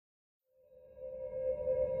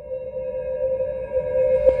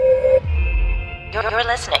You're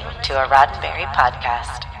listening to a Roddenberry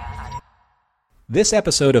podcast. This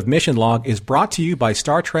episode of Mission Log is brought to you by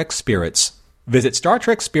Star Trek Spirits. Visit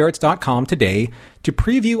StarTrekSpirits.com today to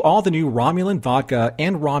preview all the new Romulan vodka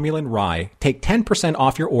and Romulan rye. Take 10%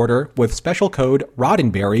 off your order with special code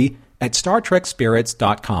Roddenberry at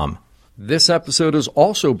StarTrekSpirits.com. This episode is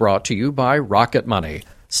also brought to you by Rocket Money.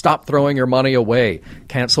 Stop throwing your money away.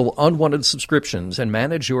 Cancel unwanted subscriptions and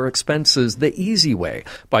manage your expenses the easy way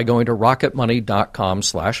by going to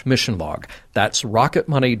rocketmoney.com/missionlog. That's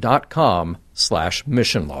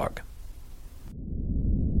rocketmoney.com/missionlog.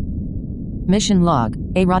 Mission Log,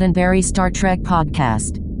 a Roddenberry Star Trek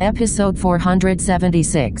podcast, episode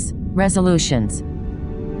 476, Resolutions.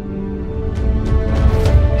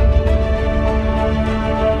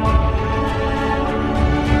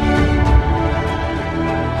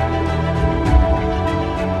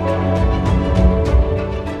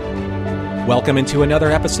 Welcome into another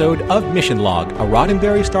episode of Mission Log, a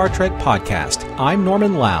Roddenberry Star Trek podcast. I'm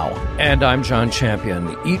Norman Lau. And I'm John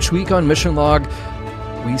Champion. Each week on Mission Log,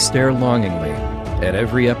 we stare longingly at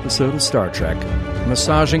every episode of Star Trek,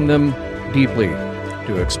 massaging them deeply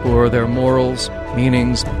to explore their morals,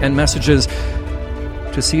 meanings, and messages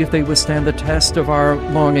to see if they withstand the test of our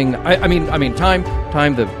longing. Time,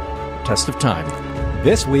 the test of time.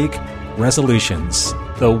 This week, Resolutions.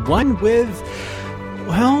 The one with,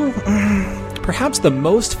 well, perhaps the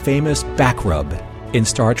most famous back rub in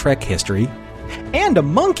Star Trek history, and a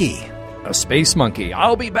monkey. A space monkey.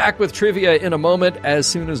 I'll be back with trivia in a moment as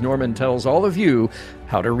soon as Norman tells all of you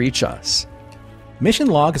how to reach us. Mission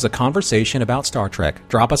Log is a conversation about Star Trek.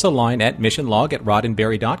 Drop us a line at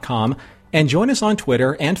missionlog@roddenberry.com and join us on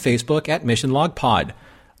Twitter and Facebook at Mission Log Pod.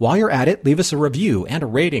 While you're at it, leave us a review and a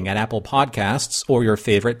rating at Apple Podcasts or your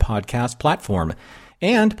favorite podcast platform.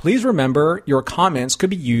 And please remember, your comments could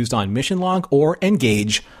be used on Mission Log or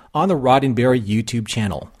Engage on the Roddenberry YouTube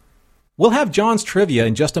channel. We'll have John's trivia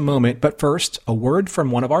in just a moment, but first, a word from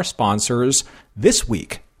one of our sponsors this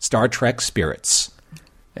week, Star Trek Spirits.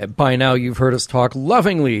 By now, you've heard us talk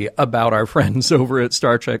lovingly about our friends over at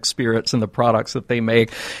Star Trek Spirits and the products that they make.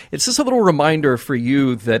 It's just a little reminder for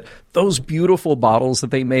you that those beautiful bottles that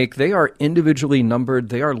they make, they are individually numbered,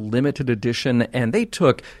 they are limited edition, and they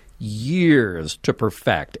took years to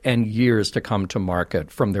perfect and years to come to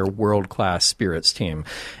market from their world-class spirits team.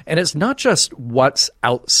 And it's not just what's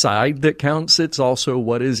outside that counts, it's also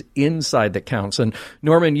what is inside that counts. And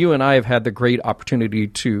Norman, you and I have had the great opportunity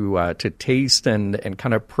to taste and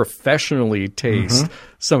kind of professionally taste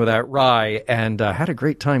some of that rye, and had a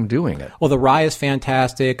great time doing it. Well, the rye is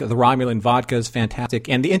fantastic. The Romulan vodka is fantastic.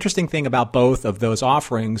 And the interesting thing about both of those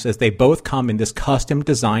offerings is they both come in this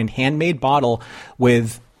custom-designed, handmade bottle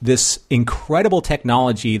with this incredible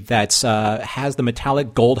technology that has the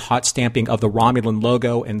metallic gold hot stamping of the Romulan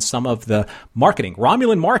logo and some of the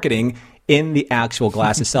Romulan marketing in the actual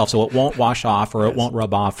glass itself. So it won't wash off or it won't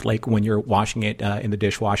rub off like when you're washing it in the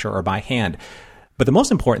dishwasher or by hand. But the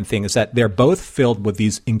most important thing is that they're both filled with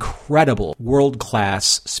these incredible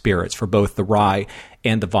world-class spirits for both the rye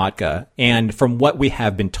and the vodka. And from what we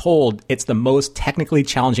have been told, it's the most technically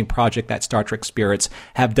challenging project that Star Trek Spirits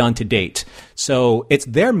have done to date. So it's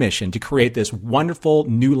their mission to create this wonderful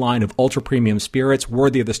new line of ultra-premium spirits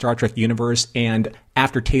worthy of the Star Trek universe. And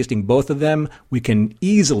after tasting both of them, we can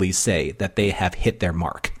easily say that they have hit their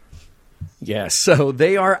mark. Yes, so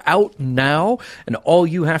they are out now, and all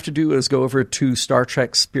you have to do is go over to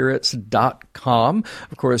StarTrekSpirits.com.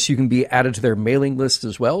 Of course, you can be added to their mailing list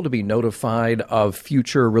as well to be notified of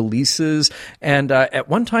future releases. And at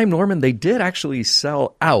one time, Norman, they did actually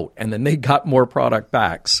sell out, and then they got more product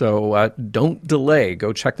back. So don't delay.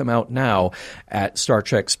 Go check them out now at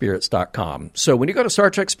StarTrekSpirits.com. So when you go to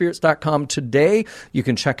StarTrekSpirits.com today, you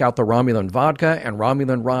can check out the Romulan vodka and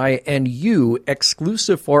Romulan rye, and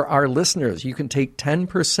exclusive for our listeners, you can take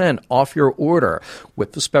 10% off your order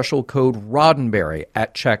with the special code Roddenberry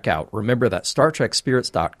at checkout. Remember that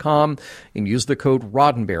StarTrekSpirits.com and use the code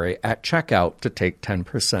Roddenberry at checkout to take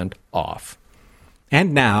 10% off.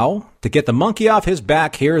 And now, to get the monkey off his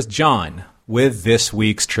back, here's John with this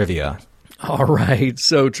week's trivia. All right,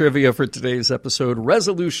 so trivia for today's episode,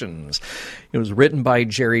 Resolutions. It was written by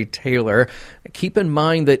Jerry Taylor. Keep in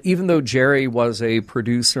mind that even though Jerry was a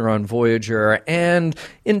producer on Voyager, and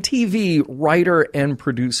in TV, writer and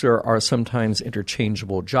producer are sometimes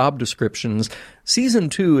interchangeable job descriptions, Season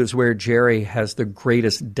 2 is where Jerry has the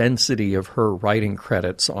greatest density of her writing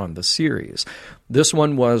credits on the series. This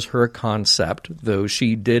one was her concept, though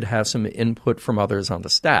she did have some input from others on the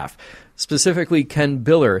staff. Specifically, Ken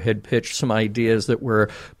Biller had pitched some ideas that were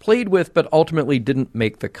played with but ultimately didn't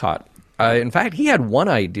make the cut. In fact, he had one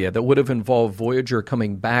idea that would have involved Voyager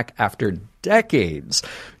coming back after decades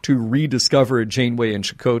to rediscover Janeway and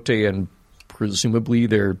Chakotay and presumably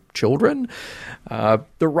their children.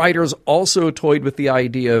 The writers also toyed with the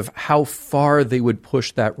idea of how far they would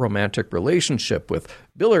push that romantic relationship, with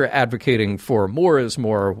Biller advocating for more is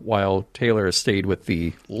more, while Taylor stayed with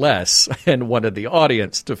the less and wanted the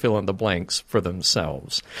audience to fill in the blanks for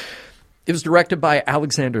themselves. It was directed by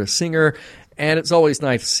Alexander Singer, and it's always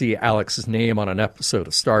nice to see Alex's name on an episode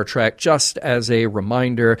of Star Trek. Just as a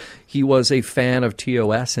reminder, he was a fan of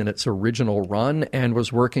TOS in its original run and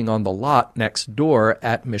was working on the lot next door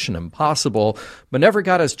at Mission Impossible, but never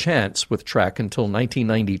got his chance with Trek until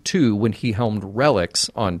 1992 when he helmed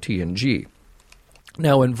Relics on TNG.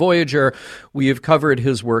 Now, in Voyager, we have covered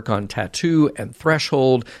his work on Tattoo and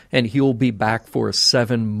Threshold, and he'll be back for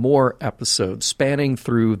 7 more episodes spanning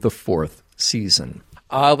through the 4th season.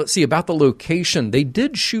 Let's see, about the location. They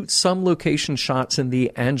did shoot some location shots in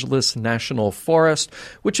the Angeles National Forest,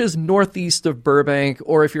 which is northeast of Burbank,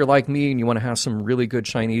 or if you're like me and you want to have some really good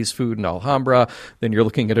Chinese food in Alhambra, then you're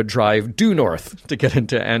looking at a drive due north to get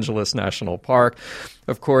into Angeles National Park.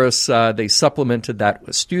 Of course, they supplemented that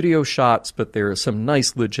with studio shots, but there are some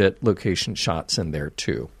nice, legit location shots in there,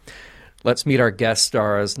 too. Let's meet our guest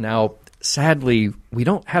stars. Now, sadly, we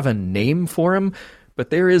don't have a name for him, but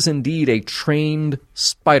there is indeed a trained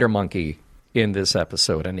spider monkey in this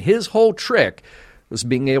episode, and his whole trick was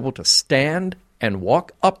being able to stand and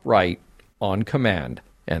walk upright on command,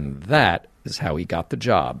 and that is how he got the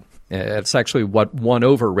job. It's actually what won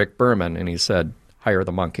over Rick Berman, and he said, hire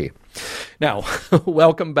the monkey. Now,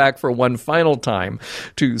 welcome back for one final time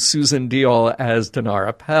to Susan Deal as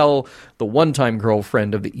Danara Pell, the one-time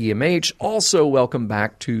girlfriend of the EMH. Also, welcome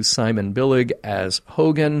back to Simon Billig as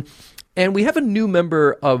Hogan. And we have a new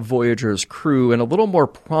member of Voyager's crew in a little more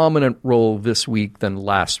prominent role this week than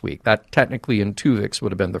last week. That technically in Tuvix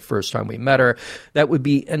would have been the first time we met her. That would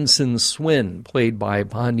be Ensign Swin, played by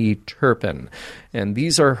Bonnie Turpin. And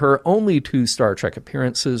these are her only 2 Star Trek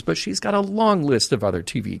appearances, but she's got a long list of other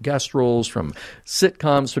TV guest roles, from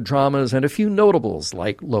sitcoms to dramas, and a few notables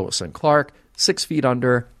like Lois and Clark, 6 Feet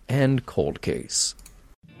Under, and Cold Case.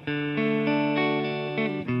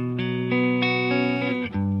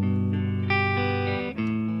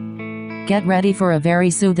 Get ready for a very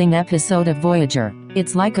soothing episode of Voyager.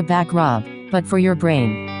 It's like a back rub, but for your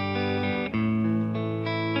brain.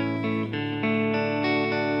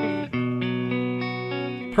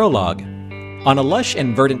 Prologue. On a lush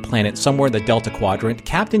and verdant planet somewhere in the Delta Quadrant,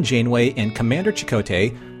 Captain Janeway and Commander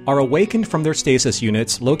Chakotay are awakened from their stasis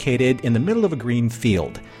units located in the middle of a green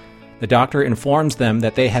field. The doctor informs them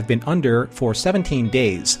that they have been under for 17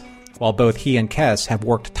 days, while both he and Kes have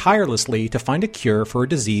worked tirelessly to find a cure for a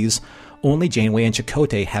disease only Janeway and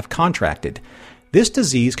Chakotay have contracted. This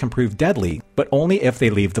disease can prove deadly, but only if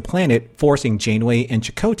they leave the planet, forcing Janeway and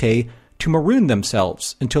Chakotay to maroon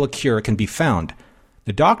themselves until a cure can be found.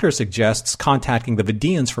 The doctor suggests contacting the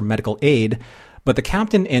Vidians for medical aid, but the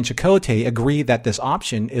captain and Chakotay agree that this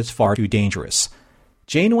option is far too dangerous.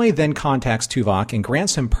 Janeway then contacts Tuvok and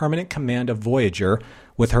grants him permanent command of Voyager,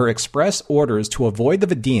 with her express orders to avoid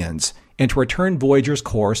the Vidians and to return Voyager's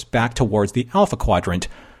course back towards the Alpha Quadrant,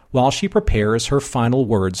 while she prepares her final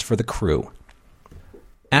words for the crew.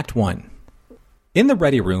 Act 1. In the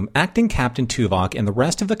ready room, acting Captain Tuvok and the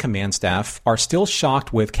rest of the command staff are still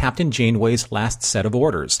shocked with Captain Janeway's last set of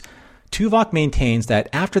orders. Tuvok maintains that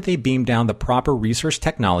after they beam down the proper research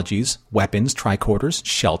technologies, weapons, tricorders,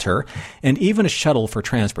 shelter, and even a shuttle for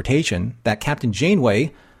transportation, that Captain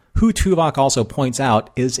Janeway, who Tuvok also points out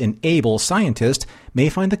is an able scientist, may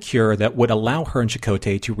find the cure that would allow her and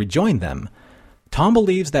Chakotay to rejoin them. Tom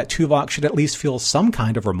believes that Tuvok should at least feel some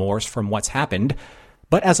kind of remorse from what's happened,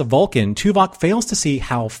 but as a Vulcan, Tuvok fails to see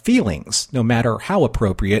how feelings, no matter how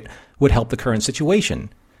appropriate, would help the current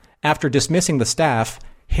situation. After dismissing the staff,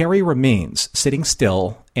 Harry remains sitting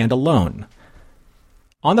still and alone.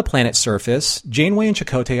 On the planet's surface, Janeway and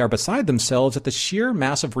Chakotay are beside themselves at the sheer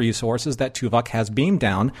mass of resources that Tuvok has beamed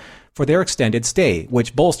down for their extended stay,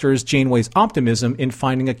 which bolsters Janeway's optimism in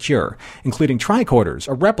finding a cure, including tricorders,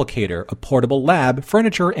 a replicator, a portable lab,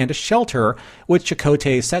 furniture, and a shelter, which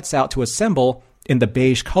Chakotay sets out to assemble in the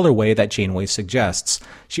beige colorway that Janeway suggests.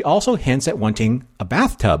 She also hints at wanting a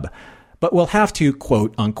bathtub, but will have to,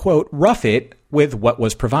 quote-unquote, rough it with what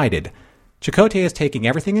was provided. Chakotay is taking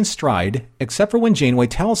everything in stride, except for when Janeway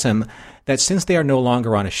tells him that since they are no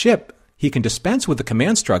longer on a ship, he can dispense with the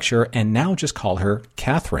command structure and now just call her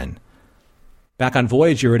Catherine. Back on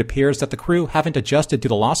Voyager, it appears that the crew haven't adjusted to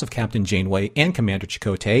the loss of Captain Janeway and Commander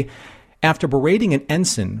Chakotay, After berating an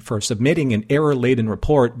ensign for submitting an error-laden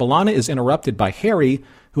report, B'Elanna is interrupted by Harry,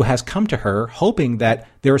 who has come to her hoping that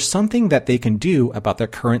there is something that they can do about their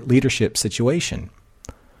current leadership situation.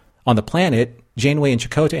 On the planet, Janeway and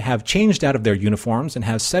Chakotay have changed out of their uniforms and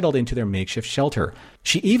have settled into their makeshift shelter.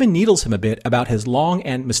 She even needles him a bit about his long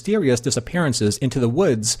and mysterious disappearances into the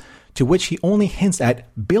woods, to which he only hints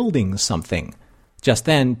at building something. Just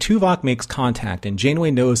then, Tuvok makes contact, and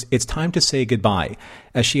Janeway knows it's time to say goodbye,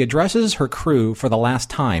 as she addresses her crew for the last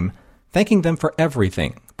time, thanking them for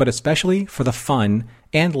everything, but especially for the fun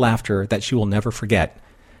and laughter that she will never forget.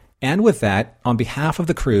 And with that, on behalf of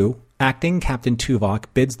the crew, acting Captain Tuvok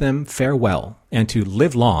bids them farewell, and to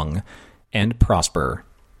live long and prosper.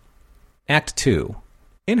 Act 2.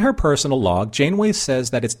 In her personal log, Janeway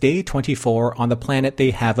says that it's day 24 on the planet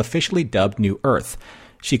they have officially dubbed New Earth.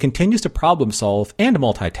 She continues to problem solve and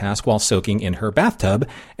multitask while soaking in her bathtub,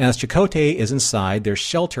 as Chakotay is inside their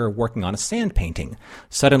shelter working on a sand painting.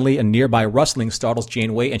 Suddenly, a nearby rustling startles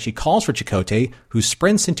Janeway, and she calls for Chakotay, who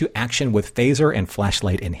sprints into action with phaser and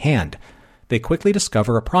flashlight in hand. They quickly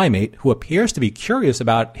discover a primate who appears to be curious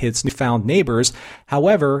about his newfound neighbors.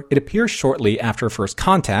 However, it appears shortly after first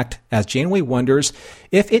contact, as Janeway wonders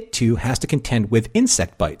if it too has to contend with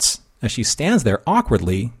insect bites, as she stands there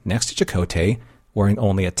awkwardly next to Chakotay, wearing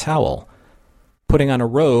only a towel. Putting on a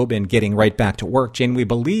robe and getting right back to work, Janeway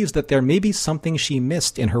believes that there may be something she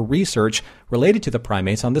missed in her research related to the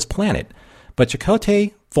primates on this planet. But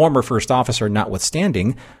Chakotay, former first officer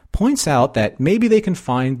notwithstanding, points out that maybe they can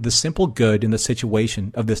find the simple good in the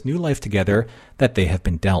situation of this new life together that they have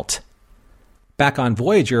been dealt. Back on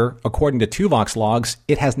Voyager, according to Tuvok's logs,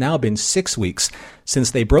 it has now been 6 weeks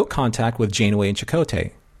since they broke contact with Janeway and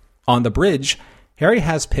Chakotay. On the bridge, Harry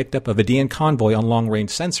has picked up a Vidian convoy on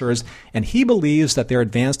long-range sensors, and he believes that their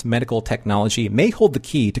advanced medical technology may hold the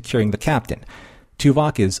key to curing the captain.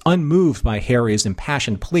 Tuvok is unmoved by Harry's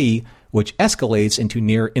impassioned plea, which escalates into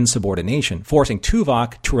near insubordination, forcing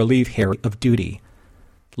Tuvok to relieve Harry of duty.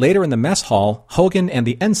 Later in the mess hall, Hogan and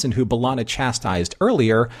the ensign who B'Elanna chastised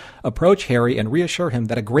earlier approach Harry and reassure him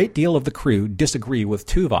that a great deal of the crew disagree with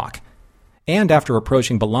Tuvok. And after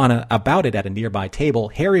approaching B'Elanna about it at a nearby table,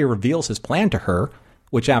 Harry reveals his plan to her,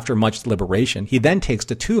 which after much deliberation, he then takes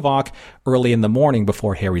to Tuvok early in the morning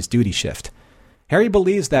before Harry's duty shift. Harry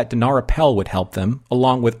believes that Dinara Pell would help them,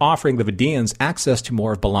 along with offering the Vidians access to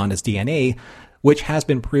more of B'Elanna's DNA, which has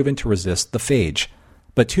been proven to resist the phage.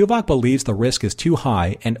 But Tuvok believes the risk is too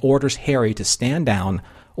high and orders Harry to stand down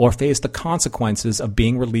or face the consequences of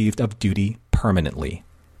being relieved of duty permanently.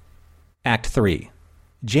 Act 3.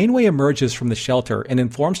 Janeway emerges from the shelter and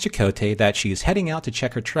informs Chakotay that she's heading out to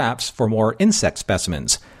check her traps for more insect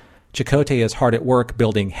specimens. Chakotay is hard at work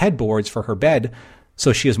building headboards for her bed,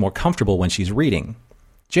 so she is more comfortable when she's reading.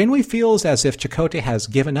 Janeway feels as if Chakotay has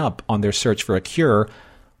given up on their search for a cure,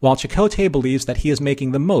 while Chakotay believes that he is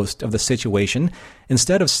making the most of the situation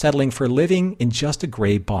instead of settling for living in just a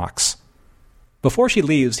gray box. Before she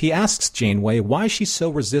leaves, he asks Janeway why she's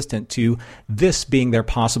so resistant to this being their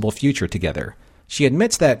possible future together. She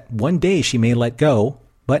admits that one day she may let go,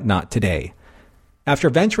 but not today. After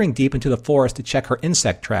venturing deep into the forest to check her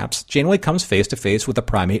insect traps, Janeway comes face to face with the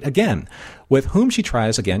primate again, with whom she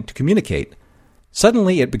tries again to communicate.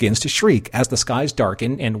 Suddenly it begins to shriek as the skies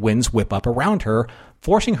darken and winds whip up around her,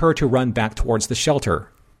 forcing her to run back towards the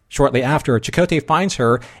shelter. Shortly after, Chakotay finds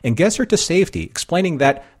her and gets her to safety, explaining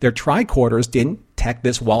that their tricorders didn't detect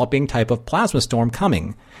this walloping type of plasma storm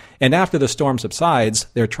coming. And after the storm subsides,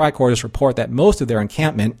 their tricorders report that most of their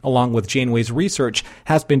encampment, along with Janeway's research,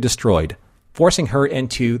 has been destroyed, forcing her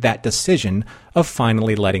into that decision of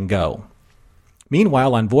finally letting go.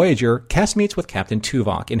 Meanwhile, on Voyager, Kes meets with Captain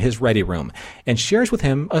Tuvok in his ready room and shares with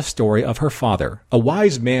him a story of her father, a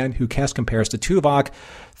wise man who Kes compares to Tuvok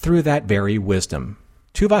through that very wisdom.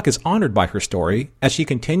 Tuvok is honored by her story, as she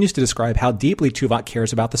continues to describe how deeply Tuvok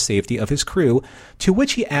cares about the safety of his crew, to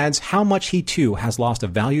which he adds how much he too has lost a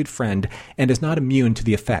valued friend and is not immune to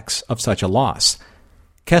the effects of such a loss.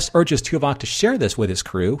 Kes urges Tuvok to share this with his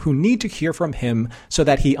crew, who need to hear from him so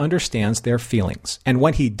that he understands their feelings. And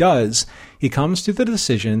when he does, he comes to the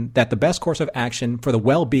decision that the best course of action for the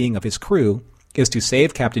well-being of his crew is to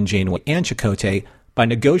save Captain Janeway and Chakotay by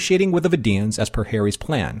negotiating with the Vidians as per Harry's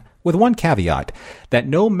plan, with one caveat, that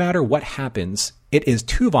no matter what happens, it is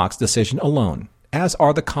Tuvok's decision alone, as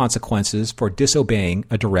are the consequences for disobeying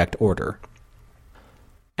a direct order.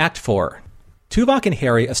 Act 4. Tuvok and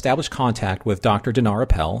Harry establish contact with Dr. Dinara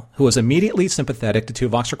Pell, who is immediately sympathetic to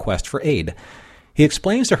Tuvok's request for aid. He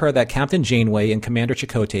explains to her that Captain Janeway and Commander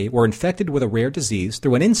Chakotay were infected with a rare disease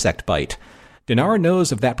through an insect bite. Dinara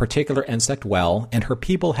knows of that particular insect well, and her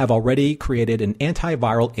people have already created an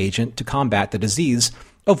antiviral agent to combat the disease,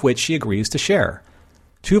 of which she agrees to share.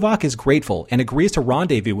 Tuvok is grateful and agrees to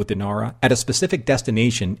rendezvous with Dinara at a specific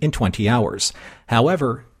destination in 20 hours.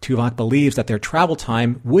 However, Tuvok believes that their travel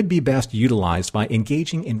time would be best utilized by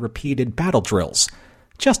engaging in repeated battle drills,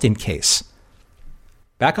 just in case.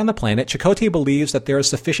 Back on the planet, Chakotay believes that there is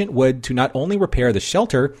sufficient wood to not only repair the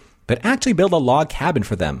shelter, but actually build a log cabin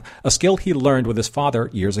for them, a skill he learned with his father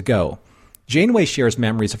years ago. Janeway shares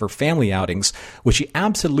memories of her family outings, which she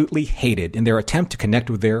absolutely hated in their attempt to connect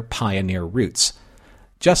with their pioneer roots.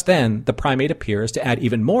 Just then, the primate appears to add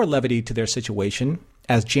even more levity to their situation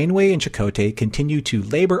as Janeway and Chakotay continue to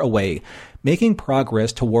labor away, making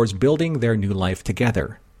progress towards building their new life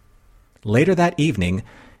together. Later that evening,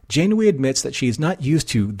 Janeway admits that she is not used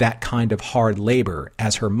to that kind of hard labor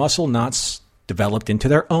as her muscle knots developed into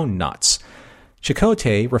their own knots.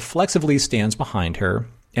 Chakotay reflexively stands behind her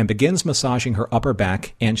and begins massaging her upper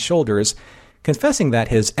back and shoulders, confessing that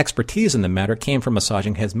his expertise in the matter came from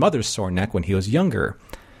massaging his mother's sore neck when he was younger.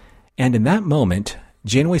 And in that moment,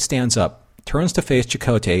 Janeway stands up, turns to face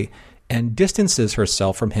Chakotay, and distances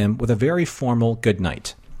herself from him with a very formal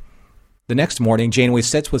goodnight. The next morning, Janeway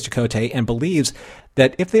sits with Chakotay and believes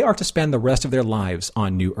that if they are to spend the rest of their lives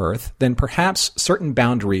on New Earth, then perhaps certain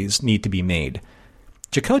boundaries need to be made.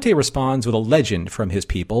 Chakotay responds with a legend from his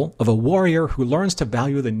people of a warrior who learns to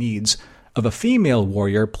value the needs of a female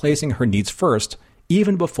warrior, placing her needs first,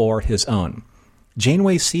 even before his own.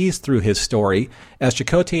 Janeway sees through his story, as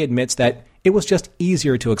Chakotay admits that it was just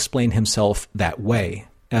easier to explain himself that way,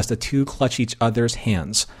 as the two clutch each other's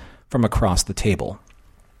hands from across the table.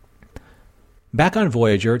 Back on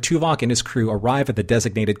Voyager, Tuvok and his crew arrive at the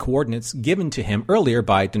designated coordinates given to him earlier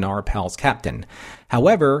by Dinara Pal's captain.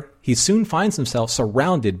 However, he soon finds himself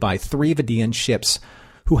surrounded by 3 Vidian ships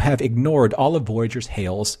who have ignored all of Voyager's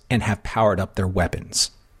hails and have powered up their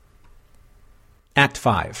weapons. Act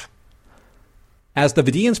 5. As the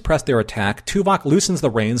Vidians press their attack, Tuvok loosens the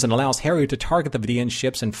reins and allows Harry to target the Vidian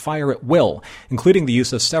ships and fire at will, including the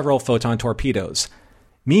use of several photon torpedoes.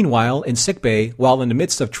 Meanwhile, in sickbay, while in the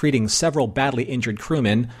midst of treating several badly injured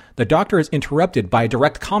crewmen, the Doctor is interrupted by a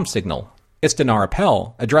direct comm signal. It's Dinara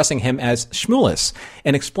Pell, addressing him as Shmulus,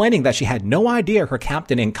 and explaining that she had no idea her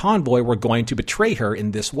captain and convoy were going to betray her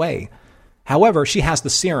in this way. However, she has the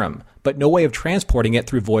serum, but no way of transporting it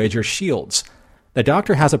through Voyager's shields. The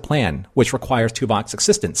Doctor has a plan, which requires Tuvok's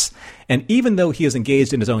assistance, and even though he is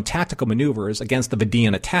engaged in his own tactical maneuvers against the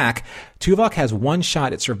Vidian attack, Tuvok has one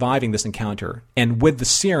shot at surviving this encounter, and with the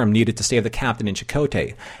serum needed to save the captain and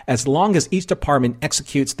Chakotay, as long as each department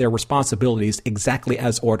executes their responsibilities exactly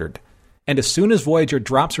as ordered. And as soon as Voyager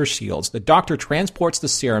drops her shields, the Doctor transports the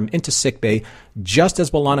serum into sickbay just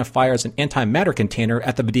as B'Elanna fires an antimatter container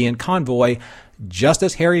at the Vidian convoy, just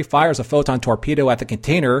as Harry fires a photon torpedo at the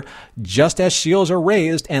container, just as shields are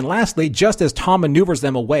raised, and lastly, just as Tom maneuvers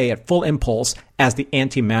them away at full impulse as the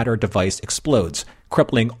antimatter device explodes,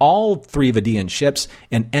 crippling all 3 Vidian ships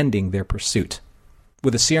and ending their pursuit.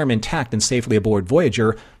 With the serum intact and safely aboard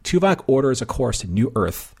Voyager, Tuvok orders a course to New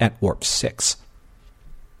Earth at Warp 6.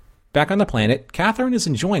 Back on the planet, Catherine is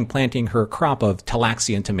enjoying planting her crop of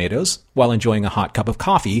Talaxian tomatoes while enjoying a hot cup of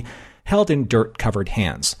coffee held in dirt-covered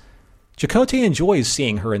hands. Chakotay enjoys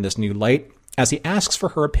seeing her in this new light as he asks for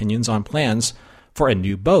her opinions on plans for a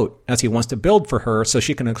new boat, as he wants to build for her so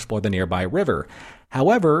she can explore the nearby river.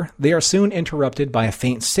 However, they are soon interrupted by a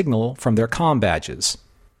faint signal from their comm badges.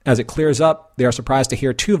 As it clears up, they are surprised to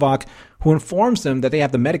hear Tuvok, who informs them that they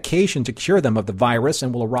have the medication to cure them of the virus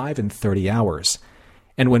and will arrive in 30 hours.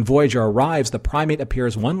 And when Voyager arrives, the primate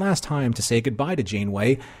appears one last time to say goodbye to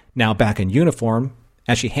Janeway, now back in uniform,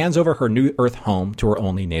 as she hands over her New Earth home to her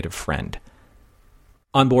only native friend.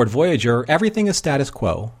 On board Voyager, everything is status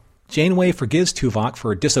quo. Janeway forgives Tuvok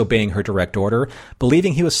for disobeying her direct order,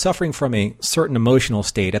 believing he was suffering from a certain emotional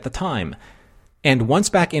state at the time. And once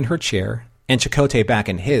back in her chair, and Chakotay back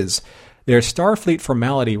in his, their Starfleet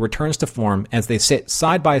formality returns to form as they sit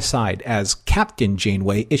side by side as Captain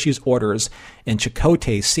Janeway issues orders and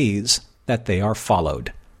Chakotay sees that they are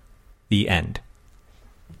followed. The end.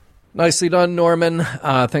 Nicely done, Norman.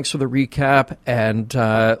 Thanks for the recap. And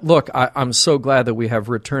look, I'm so glad that we have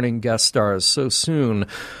returning guest stars so soon.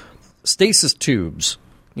 Stasis tubes.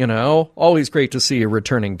 You know, always great to see a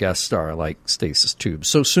returning guest star like Stasis Tubes.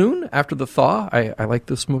 So soon after the thaw, I like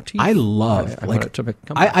this motif. I love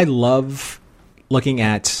I love looking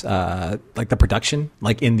at like the production,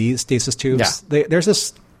 like in these Stasis Tubes. Yeah. There's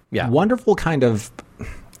this wonderful kind of,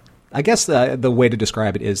 I guess the way to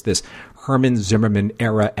describe it is this Herman Zimmerman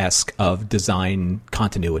era-esque of design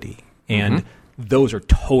continuity, and those are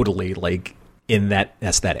totally like in that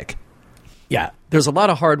aesthetic. Yeah, there's a lot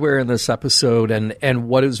of hardware in this episode, and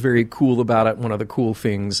what is very cool about it, one of the cool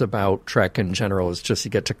things about Trek in general, is just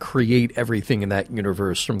you get to create everything in that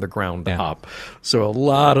universe from the ground up. So a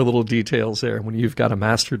lot of little details there. When you've got a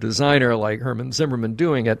master designer like Herman Zimmerman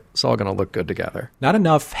doing it, it's all going to look good together. Not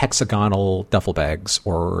enough hexagonal duffel bags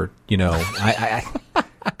or, I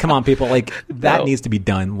come on, people. Like, that needs to be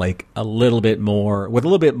done like a little bit more, with a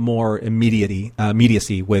little bit more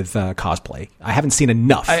immediacy with cosplay. I haven't seen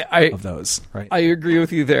enough of those. Right? I agree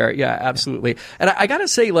with you there. Yeah, absolutely. And I got to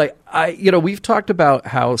say, like, we've talked about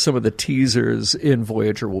how some of the teasers in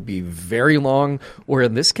Voyager will be very long, or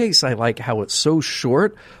in this case, I like how it's so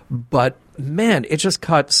short, but man, it just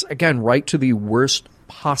cuts, again, right to the worst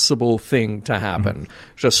possible thing to happen.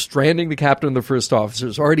 Just stranding the captain and the first officer.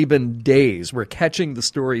 It's already been days. We're catching the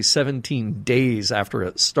story 17 days after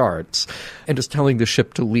it starts and just telling the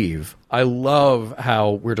ship to leave. I love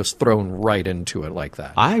how we're just thrown right into it like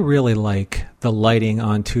that. I really like the lighting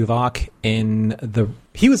on Tuvok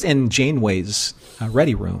he was in Janeway's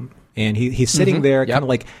ready room, and he's sitting there kind of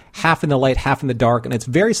like half in the light, half in the dark, and it's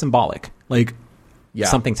very symbolic. Like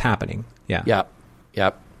something's happening. Yeah.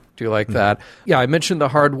 Yep. Do you like that? Yeah, I mentioned the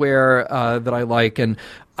hardware that I like, and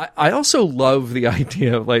I also love the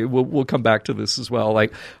idea of, like, we'll come back to this as well.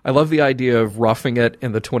 Like, I love the idea of roughing it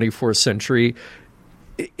in the 24th century.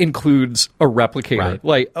 Includes a replicator. Right.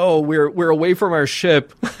 Like, we're away from our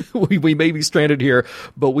ship. we may be stranded here,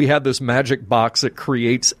 but we have this magic box that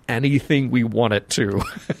creates anything we want it to.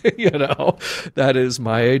 That is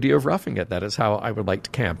my idea of roughing it. That is how I would like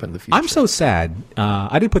to camp in the future. I'm so sad.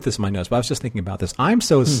 I didn't put this in my notes, but I was just thinking about this. I'm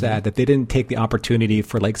so sad that they didn't take the opportunity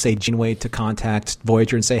for, like, say, Janeway to contact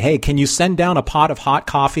Voyager and say, hey, can you send down a pot of hot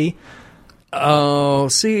coffee? Oh,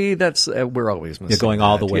 see, that's we're always missing. You're going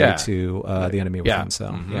all the way to the enemy within.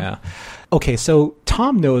 So, Okay, so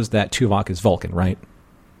Tom knows that Tuvok is Vulcan, right?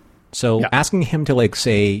 So asking him to, like,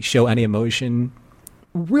 say, show any emotion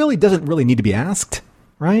really doesn't really need to be asked,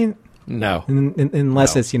 right? No.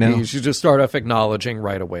 Unless it's, You should just start off acknowledging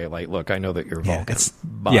right away, like, look, I know that you're Vulcan.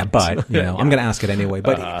 But I'm going to ask it anyway.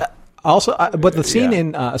 But but the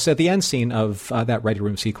scene so at the end scene of that Ready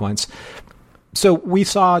Room sequence, so we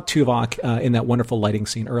saw Tuvok in that wonderful lighting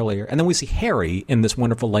scene earlier, and then we see Harry in this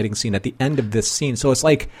wonderful lighting scene at the end of this scene. So it's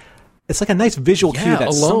like a nice visual cue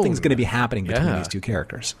that something's going to be happening between these two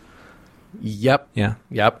characters. Yep. Yeah.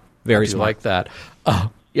 Yep. Very smart. Like that.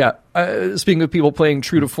 Speaking of people playing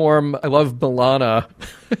true to form, I love B'Elanna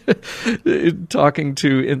talking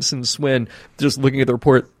to Ensign Swin, just looking at the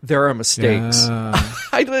report. There are mistakes.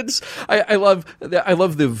 I love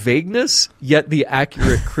the vagueness, yet the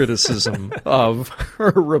accurate criticism of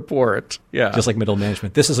her report. Yeah, just like middle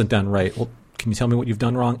management. This isn't done right. Well, can you tell me what you've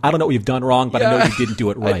done wrong? I don't know what you've done wrong, but I know you didn't do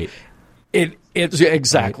it right. It's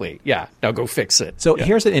exactly. Right. Yeah. Now go fix it. So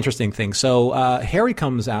here's an interesting thing. So Harry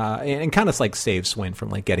comes out and kind of like saves Swin from,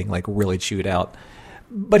 like, getting, like, really chewed out.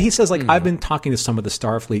 But he says, like, I've been talking to some of the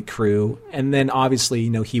Starfleet crew, and then obviously,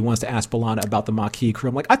 he wants to ask B'Elanna about the Maquis crew.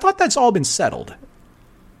 I'm like, I thought that's all been settled.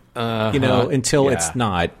 Until it's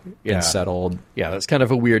not been settled. Yeah, that's kind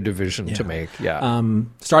of a weird division to make. Yeah.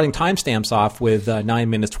 Starting timestamps off with 9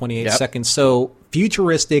 minutes, 28 seconds. So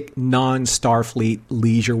futuristic non-Starfleet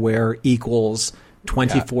leisure wear equals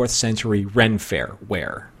 24th century Ren Fair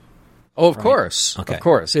wear. Oh, of course. Okay. Of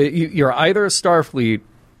course. You're either a Starfleet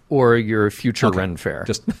or your future Ren Fair.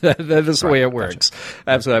 Just that is the way it works. Gotcha.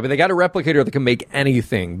 Absolutely. I mean, they got a replicator that can make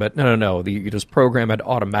anything, but no. You just program it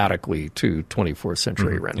automatically to 24th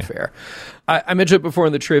century Ren Fair. I mentioned it before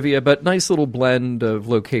in the trivia, but nice little blend of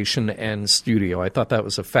location and studio. I thought that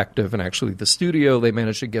was effective, and actually the studio, they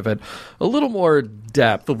managed to give it a little more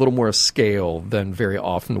depth, a little more scale than very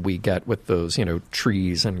often we get with those,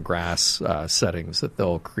 trees and grass settings that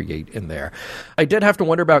they'll create in there. I did have to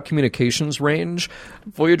wonder about communications range.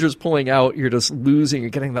 Voyager's pulling out, you're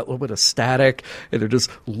getting that little bit of static, and they're just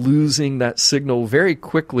losing that signal very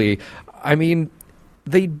quickly. I mean,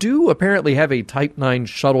 they do apparently have a Type 9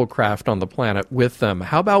 shuttlecraft on the planet with them.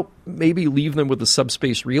 How about maybe leave them with a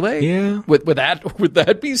subspace relay? Yeah. Would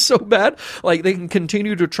that be so bad? Like, they can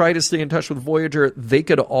continue to try to stay in touch with Voyager. They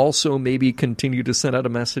could also maybe continue to send out a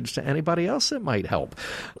message to anybody else that might help.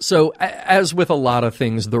 So, as with a lot of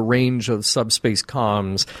things, the range of subspace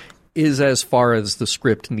comms is as far as the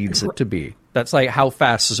script needs it to be. That's like, how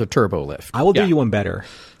fast is a turbo lift? I will do you one better.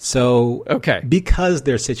 So, because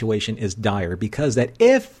their situation is dire, because that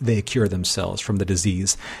if they cure themselves from the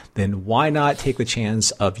disease, then why not take the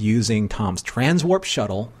chance of using Tom's transwarp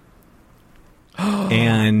shuttle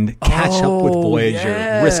and catch up with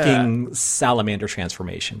Voyager, risking salamander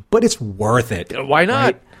transformation? But it's worth it. Why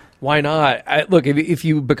not? Right? Why not? Look, if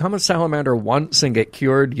you become a salamander once and get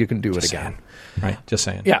cured, you can do it again. Right? Just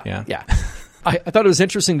saying. Yeah. I thought it was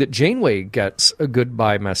interesting that Janeway gets a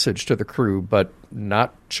goodbye message to the crew, but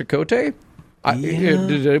not Chakotay.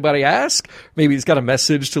 Did anybody ask? Maybe he's got a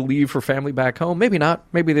message to leave for family back home. Maybe not.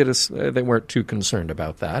 Maybe they weren't too concerned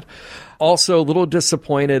about that. Also, a little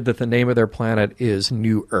disappointed that the name of their planet is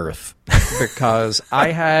New Earth, because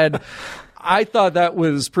I thought that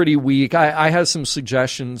was pretty weak. I had some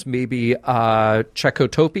suggestions. Maybe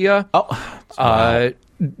Checotopia.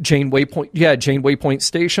 Janeway Point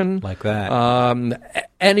Station. Like that.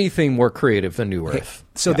 Anything more creative than New Earth.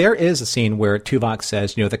 So there is a scene where Tuvok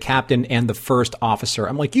says, the captain and the first officer.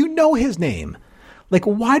 I'm like, his name. Like,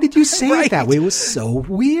 why did you say it that way? It was so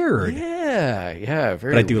weird. Yeah,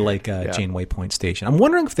 very. But I do weird. like Janeway Point Station. I'm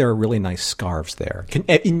wondering if there are really nice scarves there,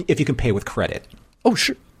 if you can pay with credit. Oh,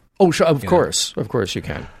 sure. Of course you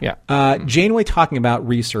can. Yeah. Janeway talking about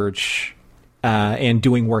research and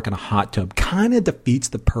doing work in a hot tub kind of defeats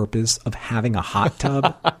the purpose of having a hot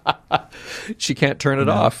tub. She can't turn it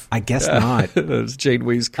off. I guess not. That's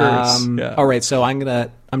Janeway's curse. All right, so I'm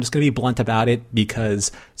just gonna be blunt about it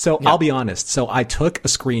because I'll be honest. So I took a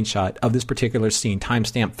screenshot of this particular scene,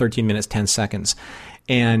 timestamp 13 minutes 10 seconds,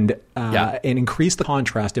 and increased the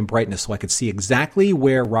contrast and brightness so I could see exactly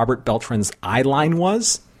where Robert Beltran's eye line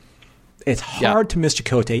was. It's hard to miss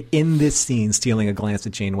Chakotay in this scene stealing a glance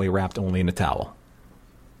at Janeway wrapped only in a towel.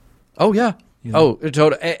 Oh, yeah. Oh,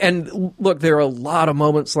 totally. And look, there are a lot of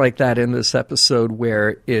moments like that in this episode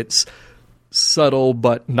where it's subtle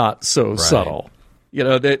but not so subtle.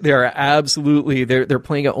 They're absolutely, they're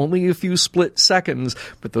playing it only a few split seconds,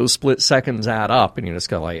 but those split seconds add up, and you just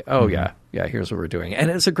go like, here's what we're doing.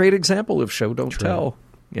 And it's a great example of show, don't tell,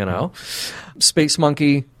 Space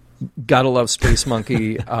Monkey. Gotta love Space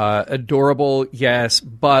Monkey. Adorable, yes,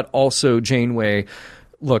 but also Janeway.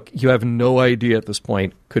 Look, you have no idea at this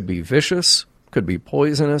point. Could be vicious, could be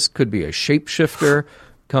poisonous, could be a shapeshifter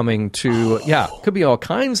coming to... could be all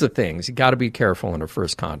kinds of things. You got to be careful in her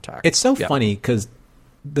first contact. It's so funny because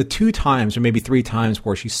the 2 times or maybe 3 times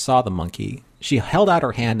where she saw the monkey, she held out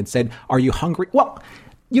her hand and said, "Are you hungry?" Well,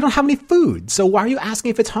 you don't have any food, so why are you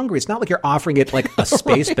asking if it's hungry? It's not like you're offering it like a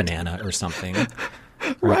space banana or something.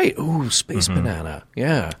 Right. Ooh, space banana.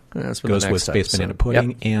 Yeah. That's goes with space banana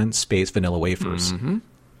pudding and space vanilla wafers.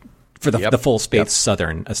 For the full space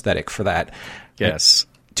southern aesthetic for that. Yes.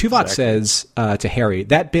 Tuvok says to Harry,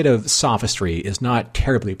 that bit of sophistry is not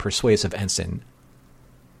terribly persuasive, Ensign.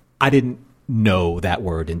 I didn't know that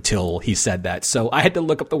word until he said that, so I had to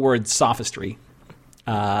look up the word sophistry,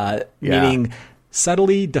 meaning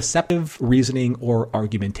subtly deceptive reasoning or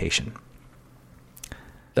argumentation.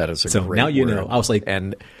 That is a great now you word. know. I was like,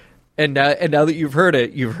 and now that you've heard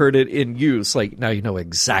it in use. Like now you know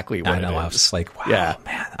exactly what it is. I was like, wow,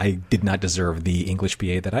 man, I did not deserve the English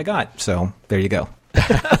BA that I got. So there you go.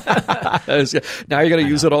 Now you're going to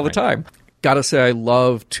use it all the time. Gotta say, I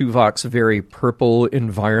love Tuvok's very purple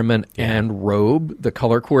environment and robe. The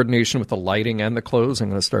color coordination with the lighting and the clothes. I'm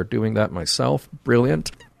going to start doing that myself.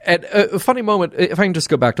 Brilliant. And a funny moment, if I can just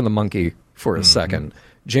go back to the monkey for a second.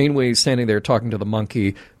 Janeway's standing there talking to the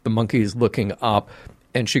monkey. The monkey's looking up,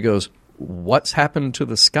 and she goes, "What's happened to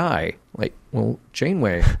the sky?" Like, well,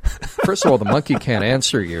 Janeway, first of all, the monkey can't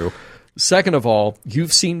answer you. Second of all,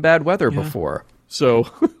 you've seen bad weather before. So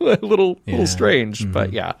a little strange,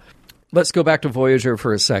 but yeah. Let's go back to Voyager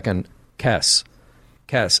for a second. Kes,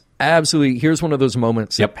 absolutely, here's one of those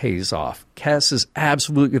moments that pays off. Kes is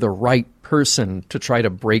absolutely the right person to try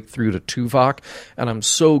to break through to Tuvok, and I'm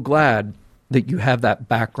so glad that you have that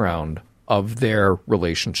background of their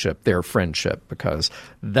relationship, their friendship, because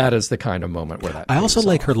that is the kind of moment where that I also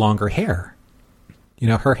like her longer hair.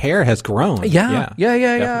 Her hair has grown. Yeah.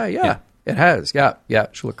 It has. Yeah.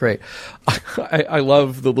 She looked great. I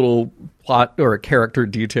love the little plot or character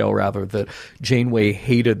detail, rather, that Janeway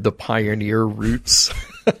hated the pioneer roots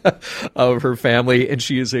of her family, and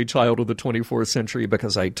she is a child of the 24th century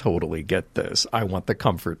because I totally get this. I want the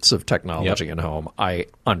comforts of technology in home. I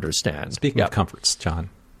understand. Speaking of comforts, John.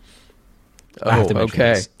 I have to mention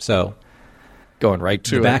this. So, going right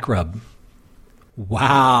to the back rub.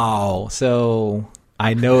 Wow. So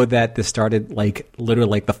I know that this started literally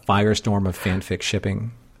like the firestorm of fanfic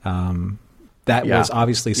shipping. That was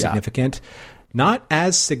obviously significant. Not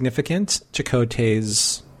as significant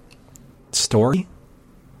Chakotay's story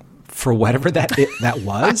for whatever that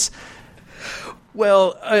was.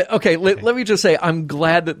 Well, okay, let me just say I'm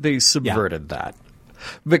glad that they subverted that.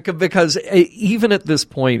 Because even at this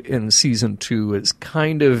point in season 2, it's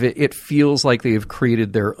kind of, it feels like they've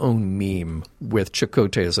created their own meme with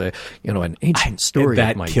Chakotay as an ancient story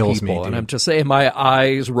that of my kills people. me, dude. And I'm just saying, my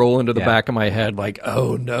eyes roll into the back of my head like,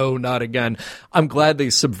 oh no, not again. I'm glad they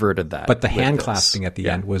subverted that. But the hand clasping at the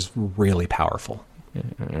end was really powerful.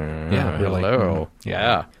 Yeah, really. Hello.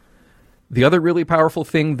 Yeah. The other really powerful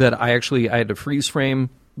thing that I had to freeze frame,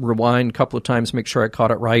 rewind a couple of times, make sure I caught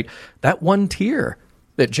it right. That one tear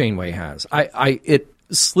that Janeway has. It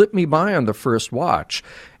slipped me by on the first watch.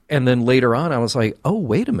 And then later on, I was like, oh,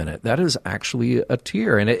 wait a minute. That is actually a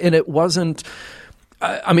tear. And it wasn't,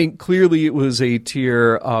 clearly it was a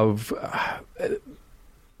tear of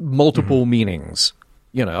multiple meanings.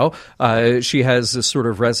 She has this sort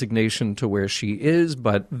of resignation to where she is,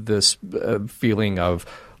 but this feeling of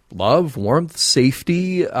love, warmth,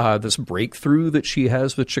 safety, this breakthrough that she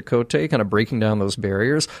has with Chakotay, kind of breaking down those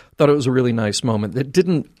barriers. Thought it was a really nice moment that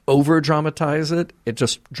didn't over-dramatize it. It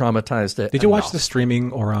just dramatized it. Did you watch the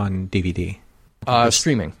streaming or on DVD?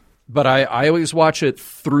 Streaming. But I always watch it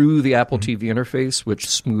through the Apple TV interface, which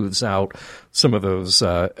smooths out some of those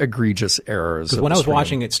egregious errors. Because when I was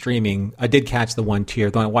watching it streaming, I did catch the one tear.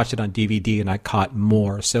 Then I watched it on DVD and I caught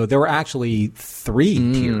more. So there were actually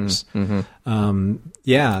 3 tears.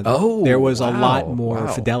 Mm-hmm. There was a lot more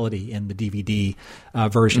fidelity in the DVD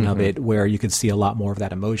version of it, where you could see a lot more of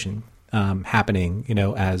that emotion happening. And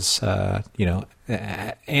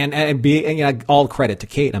all credit to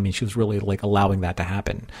Kate. I mean, she was really like allowing that to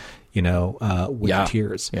happen. With the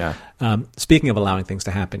tears. Yeah. Speaking of allowing things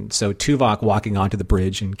to happen, so Tuvok walking onto the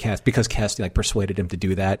bridge and because Kes persuaded him to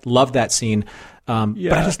do that. Loved that scene.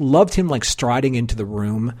 But I just loved him striding into the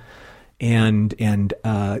room and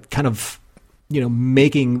kind of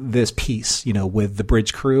making this peace with the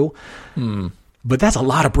bridge crew. But that's a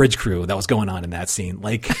lot of bridge crew that was going on in that scene.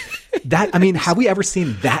 Like that. I mean, have we ever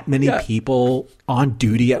seen that many people on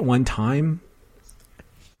duty at one time?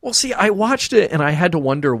 Well, see, I watched it and I had to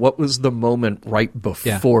wonder what was the moment right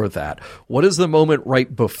before that. What is the moment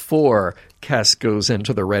right before Kes goes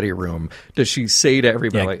into the ready room? Does she say to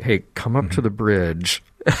everybody, hey, come up to the bridge.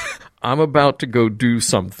 I'm about to go do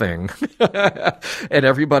something. And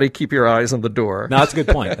everybody keep your eyes on the door. No, that's a good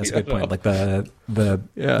point. That's a good point. Like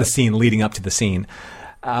the scene leading up to the scene.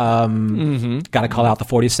 Got to call out the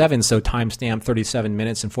 47. So timestamp 37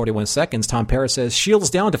 minutes and 41 seconds. Tom Paris says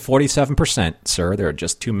shields down to 47%. Sir, there are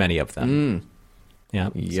just too many of them. Yeah.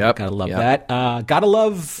 Yep. So gotta love that. Gotta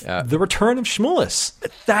love the return of Shmulus.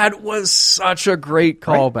 That was such a great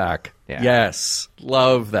callback. Right? Yeah. Yes.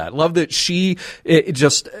 Love that. Love that she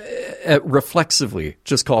just reflexively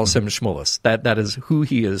just calls him Shmulus. That is who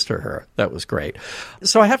he is to her. That was great.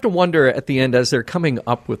 So I have to wonder at the end, as they're coming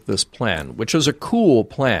up with this plan, which is a cool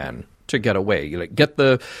plan to get away. You get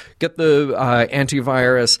the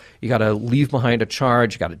antivirus. You got to leave behind a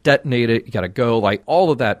charge. You got to detonate it. You got to go. Like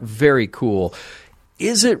all of that. Very cool.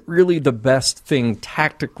 Is it really the best thing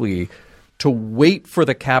tactically to wait for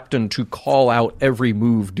the captain to call out every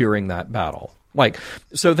move during that battle?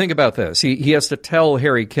 So think about this. He has to tell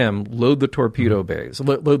Harry Kim, load the torpedo bays,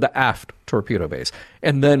 load the aft torpedo bays,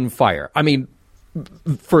 and then fire. I mean,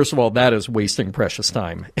 first of all, that is wasting precious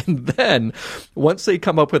time. And then once they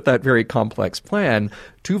come up with that very complex plan,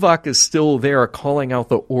 Tuvok is still there calling out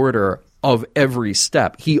the order of every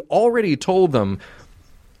step. He already told them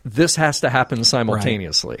this has to happen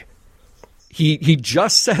simultaneously. Right. He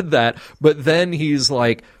just said that, but then he's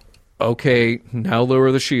like, okay, now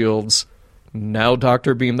lower the shields. Now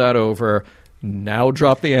Dr. Beam that over. Now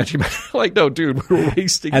drop the antimatter. Like, no, dude, we're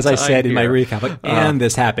wasting As time I said here. in my recap, and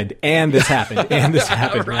this happened, and this happened, and this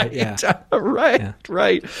happened. Right, yeah.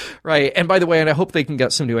 Right. And by the way, and I hope they can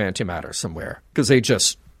get some new antimatter somewhere, because they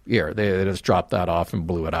just dropped that off and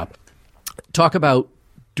blew it up. Talk about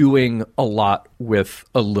doing a lot with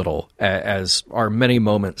a little, as are many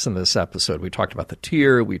moments in this episode. We talked about the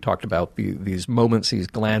tear. We talked about these moments, these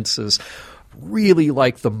glances. Really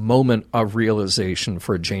like the moment of realization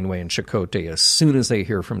for Janeway and Chakotay as soon as they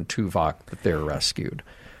hear from Tuvok that they're rescued.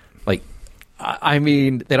 Like, I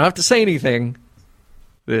mean, they don't have to say anything.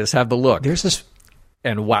 They just have the look. There's this,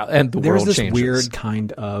 and wow, and the world changes. There's this weird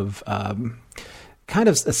kind of a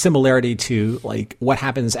similarity to like what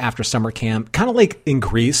happens after summer camp, kind of like in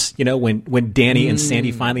Greece, when Danny and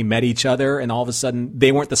Sandy finally met each other, and all of a sudden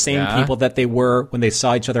they weren't the same people that they were when they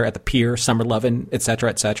saw each other at the pier, summer lovin', et cetera,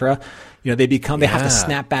 et cetera. They have to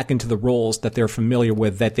snap back into the roles that they're familiar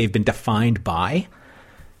with, that they've been defined by.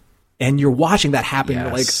 And you're watching that happen.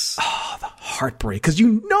 You're like, oh, the heartbreak. Because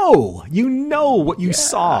you know what you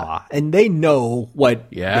saw, and they know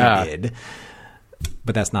what they did.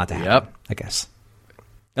 But that's not to happen, I guess.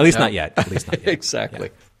 At least not yet. At least not yet. Exactly.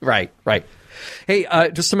 Yeah. Right. Hey,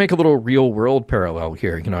 just to make a little real-world parallel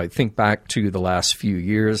here, I think back to the last few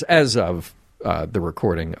years as of the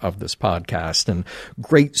recording of this podcast, and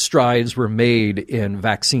great strides were made in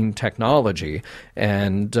vaccine technology,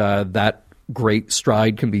 and that great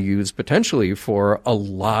stride can be used potentially for a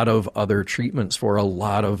lot of other treatments for a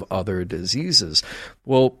lot of other diseases.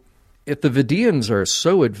 Well, if the Vidians are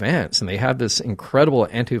so advanced and they have this incredible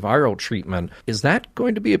antiviral treatment, is that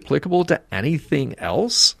going to be applicable to anything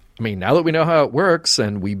else? I mean, now that we know how it works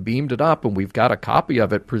and we beamed it up and we've got a copy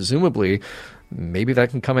of it, presumably, maybe that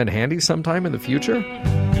can come in handy sometime in the future?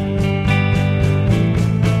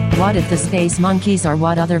 What if the space monkeys are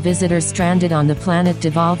what other visitors stranded on the planet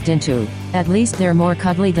devolved into? At least they're more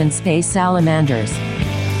cuddly than space salamanders.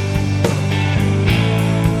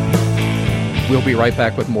 We'll be right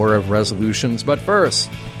back with more of Resolutions, but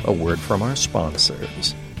first, a word from our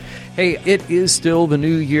sponsors. Hey, it is still the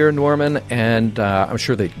new year, Norman, and I'm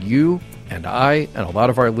sure that you and I and a lot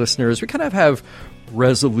of our listeners, we kind of have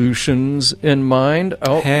resolutions in mind.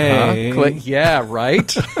 Oh, hey. Yeah, right.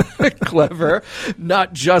 Clever.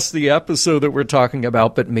 Not just the episode that we're talking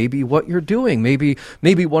about, but maybe what you're doing. Maybe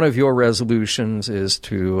one of your resolutions is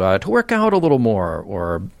to work out a little more,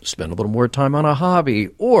 or spend a little more time on a hobby,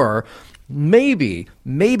 or maybe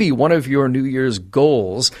one of your New Year's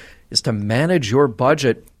goals is to manage your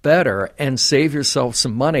budget better and save yourself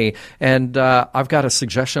some money. And I've got a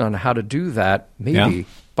suggestion on how to do that, maybe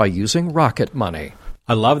by using Rocket Money.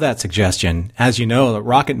 I love that suggestion. As you know,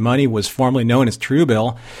 Rocket Money was formerly known as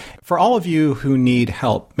Truebill. For all of you who need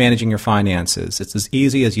help managing your finances, it's as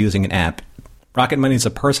easy as using an app. Rocket Money is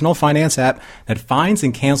a personal finance app that finds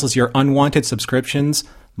and cancels your unwanted subscriptions,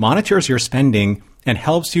 monitors your spending, and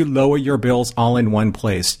helps you lower your bills all in one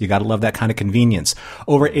place. You got to love that kind of convenience.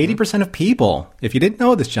 Over 80% of people, if you didn't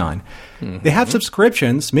know this, John, they have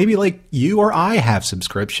subscriptions, maybe like you or I have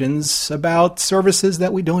subscriptions about services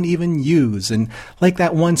that we don't even use. And like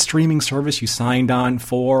that one streaming service you signed on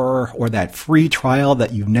for, or that free trial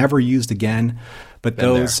that you've never used again. But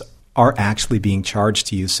those are actually being charged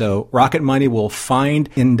to you. So Rocket Money will find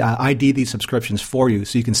and ID these subscriptions for you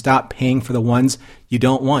so you can stop paying for the ones you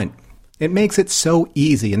don't want. It makes it so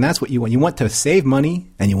easy, and that's what you want. You want to save money,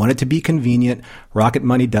 and you want it to be convenient. Rocket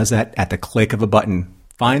Money does that at the click of a button.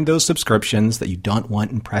 Find those subscriptions that you don't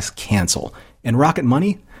want and press cancel. And Rocket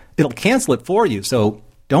Money, it'll cancel it for you. So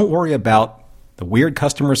don't worry about the weird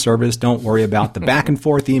customer service. Don't worry about the back and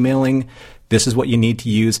forth emailing. This is what you need to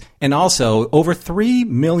use. And also, over 3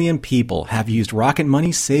 million people have used Rocket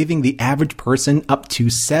Money, saving the average person up to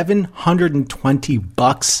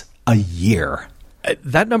 $720 a year.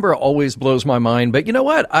 That number always blows my mind, but you know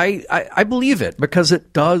what? I believe it because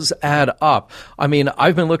it does add up. I mean,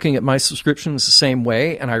 I've been looking at my subscriptions the same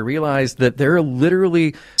way, and I realized that there are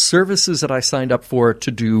literally services that I signed up for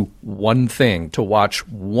to do one thing, to watch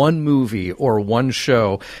one movie or one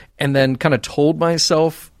show, and then kind of told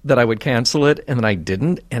myself that I would cancel it, and then I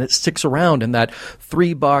didn't, and it sticks around. And that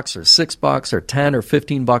 $3 or $6 or $10 or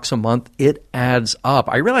 $15 a month, it adds up.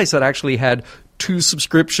 I realized that I actually had 2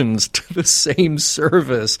 subscriptions to the same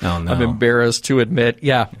service. Oh, no. I'm embarrassed to admit.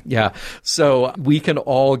 Yeah. So we can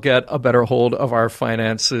all get a better hold of our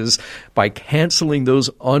finances by canceling those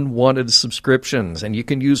unwanted subscriptions. And you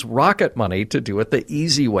can use Rocket Money to do it the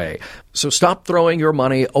easy way. So stop throwing your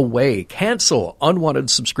money away. Cancel unwanted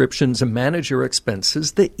subscriptions and manage your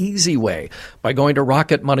expenses the easy way by going to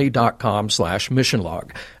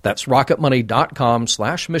rocketmoney.com/missionlog. That's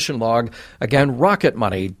rocketmoney.com/missionlog. Again,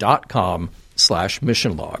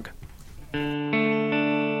 rocketmoney.com/missionlog.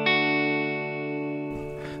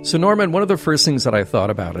 So, Norman, one of the first things that I thought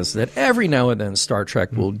about is that every now and then Star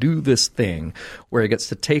Trek will do this thing where it gets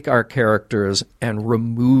to take our characters and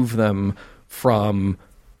remove them from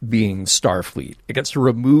being Starfleet. It gets to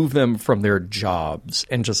remove them from their jobs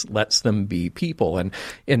and just lets them be people. And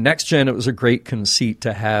in Next Gen, it was a great conceit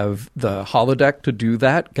to have the holodeck to do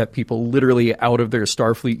that, get people literally out of their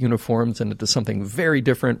Starfleet uniforms and into something very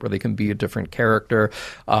different where they can be a different character.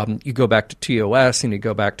 You go back to TOS and you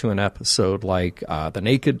go back to an episode like The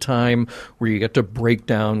Naked Time, where you get to break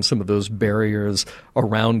down some of those barriers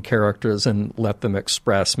around characters and let them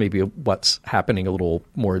express maybe what's happening a little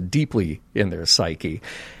more deeply in their psyche.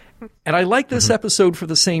 And I like this episode for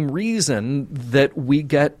the same reason, that we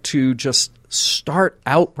get to just start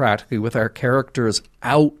out practically with our characters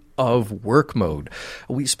out of work mode.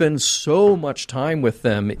 We spend so much time with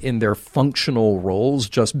them in their functional roles,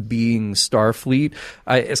 just being Starfleet.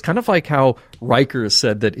 It's kind of like how Riker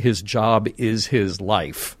said that his job is his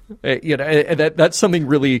life. And that's something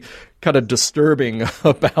really kind of disturbing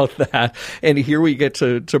about that. And here we get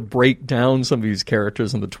to break down some of these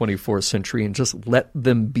characters in the 24th century and just let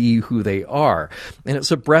them be who they are. And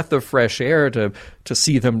it's a breath of fresh air to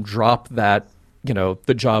see them drop that,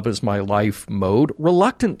 the job is my life mode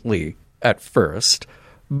reluctantly at first,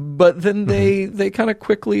 but then they kind of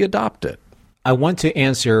quickly adopt it. I want to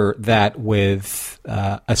answer that with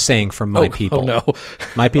a saying from my people. Oh, no.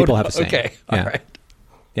 My people have a saying. Okay, all right.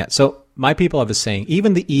 Yeah, so my people have a saying,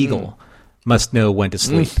 even the eagle must know when to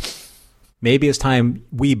sleep. Maybe it's time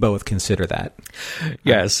we both consider that.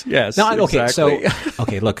 Yes. No, okay, exactly.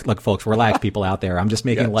 so look, folks, relax, people out there. I'm just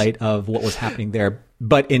making light of what was happening there.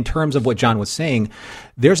 But in terms of what John was saying,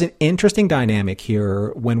 there's an interesting dynamic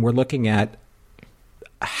here when we're looking at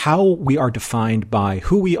how we are defined by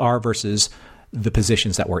who we are versus the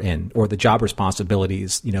positions that we're in or the job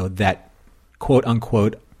responsibilities, that quote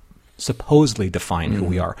unquote supposedly define who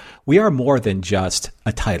we are. We are more than just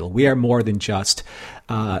a title. We are more than just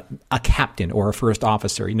a captain or a first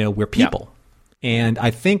officer. We're people. And I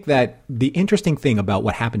think that the interesting thing about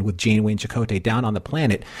what happened with Janeway and Chakotay down on the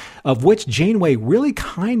planet, of which Janeway really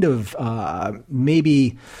kind of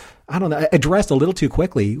addressed a little too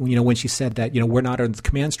quickly, when she said that, we're not in the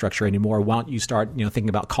command structure anymore. Why don't you start, thinking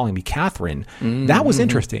about calling me Catherine? That was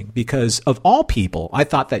interesting because of all people, I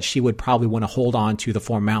thought that she would probably want to hold on to the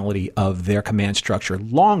formality of their command structure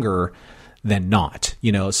longer than not,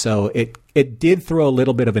 so it did throw a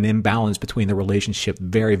little bit of an imbalance between the relationship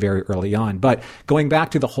very, very early on. But going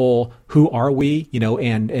back to the whole, who are we,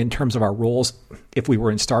 and in terms of our roles, if we were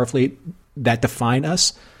in Starfleet that define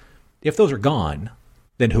us, if those are gone,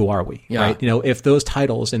 then who are we, right? If those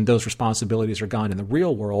titles and those responsibilities are gone in the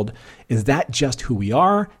real world, is that just who we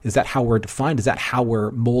are? Is that how we're defined? Is that how we're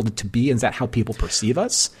molded to be? Is that how people perceive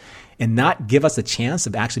us? And not give us a chance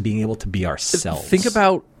of actually being able to be ourselves. Think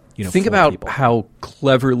about people. How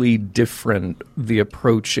cleverly different the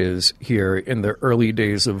approach is here in the early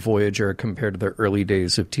days of Voyager compared to the early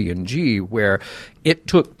days of TNG, where it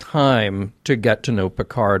took time to get to know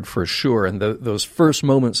Picard for sure. And those first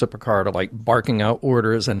moments of Picard are like barking out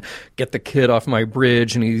orders and get the kid off my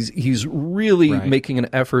bridge. And he's really making an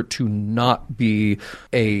effort to not be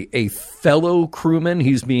a fellow crewman.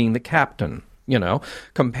 He's being the captain.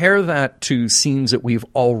 Compare that to scenes that we've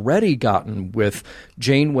already gotten with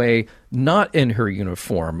Janeway not in her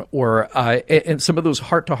uniform, or and some of those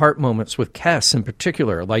heart-to-heart moments with Kes in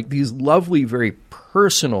particular, like these lovely, very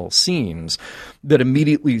personal scenes that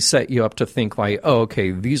immediately set you up to think like, oh,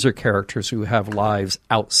 okay, these are characters who have lives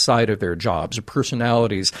outside of their jobs, or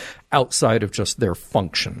personalities outside of just their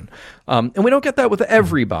function. And we don't get that with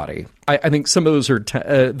everybody. I think some of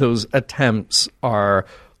those attempts are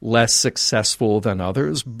less successful than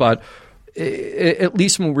others, but at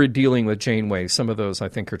least when we're dealing with Janeway, some of those I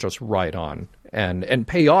think are just right on and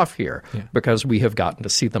pay off here because we have gotten to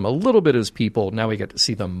see them a little bit as people. Now we get to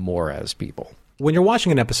see them more as people. When you're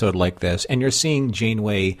watching an episode like this and you're seeing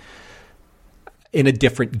Janeway in a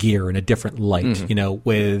different gear, in a different light,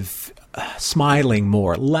 with smiling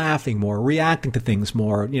more, laughing more, reacting to things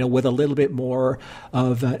more, with a little bit more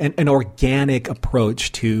of an organic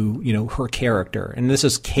approach to, her character. And this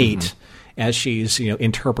is Kate as she's,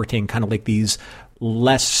 interpreting kind of like these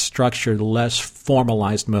less structured, less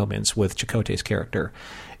formalized moments with Chakotay's character.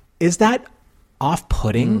 Is that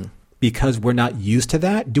off-putting? Because we're not used to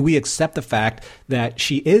that? Do we accept the fact that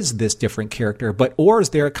she is this different character, or is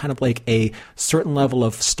there kind of like a certain level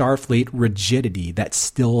of Starfleet rigidity that's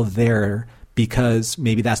still there because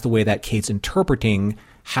maybe that's the way that Kate's interpreting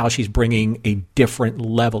how she's bringing a different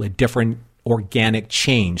level, a different organic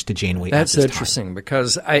change to Janeway? That's interesting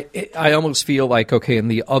because I almost feel like, okay, in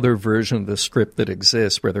the other version of the script that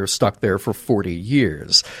exists where they're stuck there for 40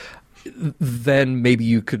 years, then maybe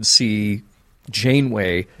you could see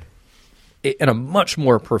Janeway in a much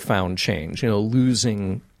more profound change,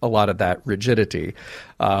 losing a lot of that rigidity.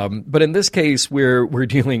 But in this case, we're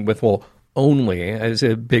dealing with, only, as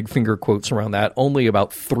a big finger quotes around that, only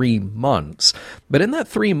about 3 months. But in that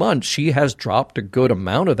 3 months, she has dropped a good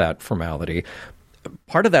amount of that formality.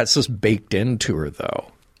 Part of that's just baked into her,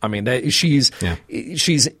 though. I mean, she's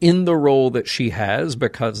in the role that she has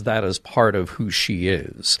because that is part of who she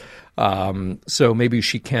is. So maybe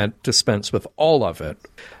she can't dispense with all of it.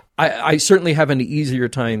 I certainly have an easier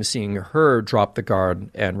time seeing her drop the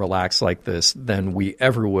guard and relax like this than we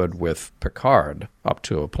ever would with Picard up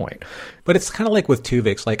to a point. But it's kind of like with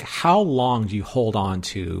Tuvix, like how long do you hold on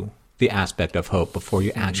to the aspect of hope before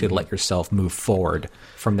you actually let yourself move forward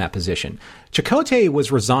from that position. Chakotay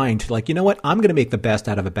was resigned to, like, you know what? I'm going to make the best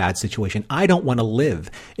out of a bad situation. I don't want to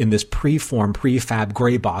live in this preformed, prefab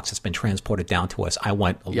gray box that's been transported down to us. I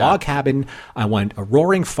want a log cabin. I want a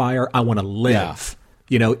roaring fire. I want to live. Yeah.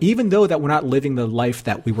 You know, even though that we're not living the life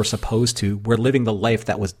that we were supposed to, we're living the life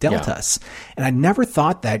that was dealt us. And I never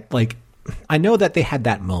thought that, like, I know that they had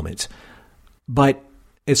that moment, but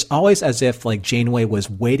it's always as if, like, Janeway was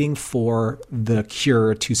waiting for the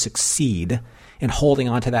cure to succeed and holding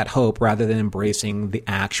on to that hope rather than embracing the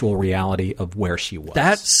actual reality of where she was.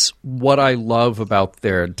 That's what I love about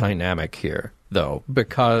their dynamic here, though,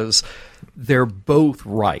 because they're both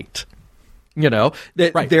right. You know,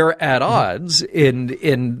 they're at odds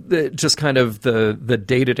in just kind of the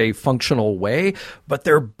day-to-day functional way, but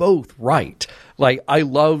they're both right. Like, I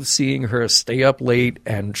love seeing her stay up late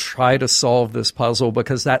and try to solve this puzzle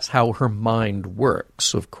because that's how her mind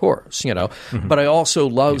works, of course, you know. Mm-hmm. But I also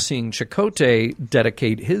love seeing Chakotay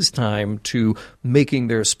dedicate his time to making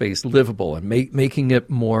their space livable and making it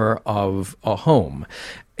more of a home.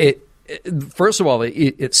 First of all,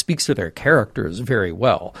 it speaks to their characters very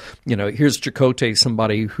well. You know, here's Chakotay,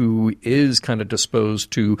 somebody who is kind of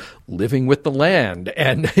disposed to living with the land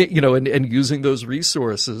and, you know, and using those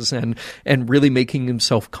resources and really making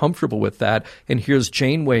himself comfortable with that. And here's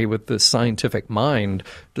Janeway with this scientific mind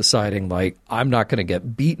deciding, like, I'm not going to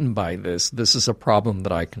get beaten by this. This is a problem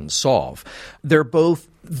that I can solve. They're both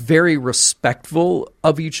very respectful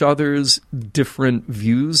of each other's different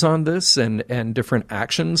views on this and different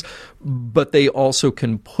actions, but they also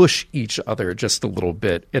can push each other just a little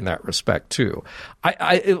bit in that respect too.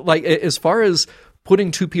 I like, as far as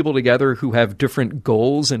putting two people together who have different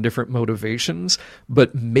goals and different motivations,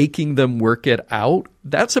 but making them work it out,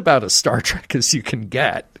 that's about as Star Trek as you can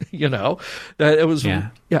get, you know? That it was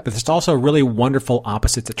But there's also a really wonderful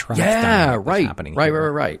opposites attract. Happening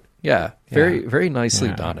here. Right. Yeah, very nicely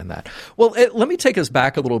done in that. Well, let me take us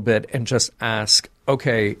back a little bit and just ask,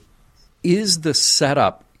 okay, is the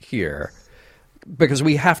setup here, because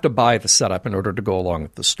we have to buy the setup in order to go along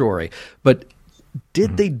with the story, but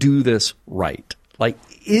did they do this right? Like,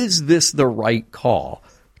 is this the right call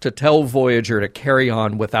to tell Voyager to carry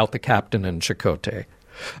on without the captain and Chakotay?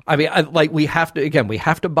 I mean, we have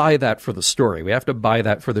to buy that for the story. We have to buy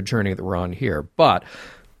that for the journey that we're on here. But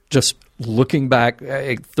just looking back,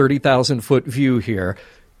 a 30,000-foot view here,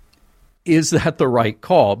 is that the right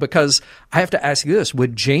call? Because I have to ask you this,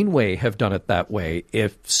 would Janeway have done it that way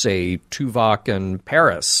if, say, Tuvok and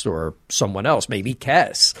Paris or someone else, maybe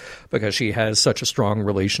Kes, because she has such a strong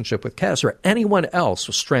relationship with Kes, or anyone else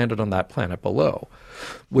was stranded on that planet below?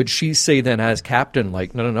 Would she say then as captain,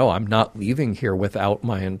 like, no, I'm not leaving here without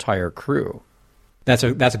my entire crew? That's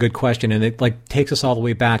a good question, and it, like, takes us all the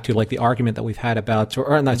way back to, like, the argument that we've had about,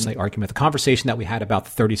 or not the argument, the conversation that we had about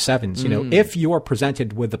the 37s. You know, if you're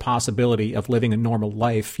presented with the possibility of living a normal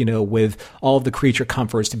life, you know, with all of the creature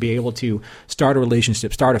comforts to be able to start a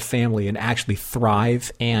relationship, start a family, and actually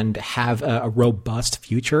thrive and have a robust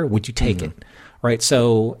future, would you take it? Right?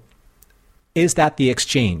 So, is that the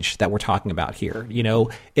exchange that we're talking about here? You know,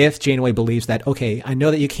 if Janeway believes that, okay, I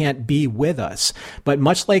know that you can't be with us, but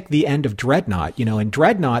much like the end of Dreadnought, you know, in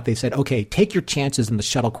Dreadnought, they said, okay, take your chances in the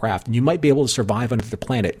shuttlecraft and you might be able to survive under the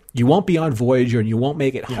planet. You won't be on Voyager and you won't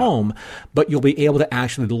make it home, but you'll be able to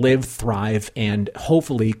actually live, thrive, and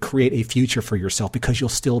hopefully create a future for yourself because you'll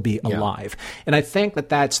still be alive. And I think that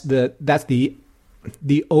that's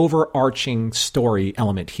the overarching story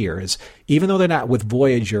element here is, even though they're not with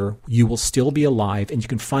Voyager, you will still be alive and you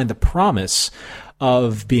can find the promise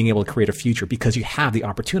of being able to create a future because you have the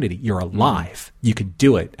opportunity. You're alive. You can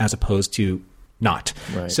do it as opposed to not.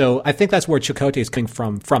 Right. So I think that's where Chakotay is coming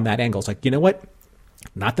from that angle. It's like, you know what?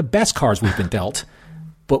 Not the best cards we've been dealt,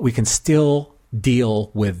 but we can still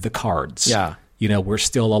deal with the cards. Yeah. You know, we're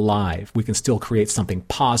still alive. We can still create something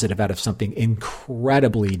positive out of something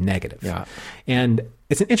incredibly negative. Yeah. And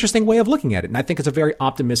it's an interesting way of looking at it. And I think it's a very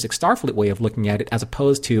optimistic Starfleet way of looking at it, as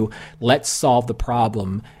opposed to let's solve the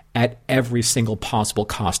problem at every single possible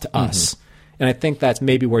cost to us. And I think that's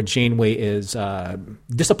maybe where Janeway is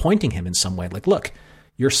disappointing him in some way. Like, look,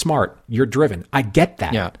 you're smart. You're driven. I get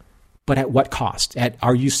that. Yeah. But at what cost?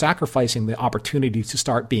 Are you sacrificing the opportunity to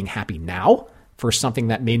start being happy now for something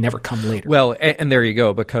that may never come later? Well, and there you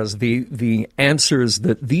go, because the answers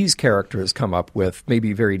that these characters come up with may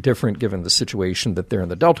be very different given the situation that they're in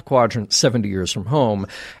the Delta Quadrant 70 years from home,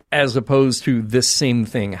 as opposed to this same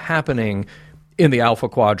thing happening in the Alpha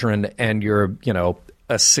Quadrant and you're, you know,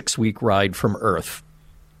 a 6-week ride from Earth.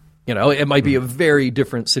 You know, it might be a very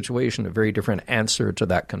different situation, a very different answer to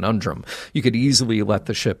that conundrum. You could easily let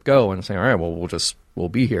the ship go and say, all right, well, we'll just we'll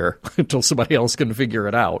be here until somebody else can figure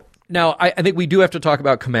it out. Now, I think we do have to talk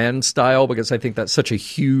about command style because I think that's such a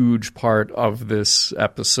huge part of this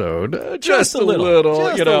episode. Just a little,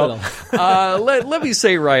 just you know. a little. Let me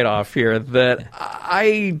say right off here that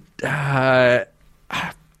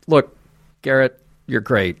look, Garrett, you're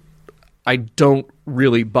great. I don't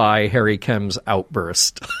really buy Harry Kem's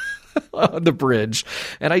outburst on the bridge,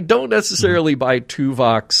 and I don't necessarily buy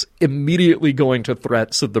Tuvok's immediately going to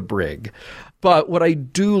threats of the brig. But what I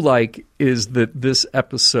do like is that this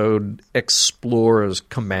episode explores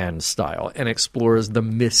command style and explores the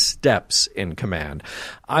missteps in command.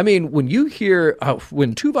 I mean, when you hear,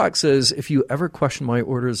 when Tuvok says, if you ever question my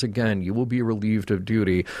orders again, you will be relieved of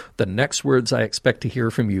duty, the next words I expect to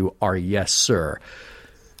hear from you are, yes, sir.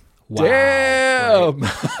 Wow. Damn!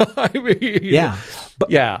 Right. I mean, Yeah.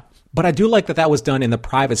 yeah. But I do like that was done in the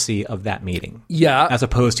privacy of that meeting. Yeah. As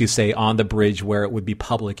opposed to, say, on the bridge where it would be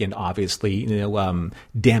public and obviously,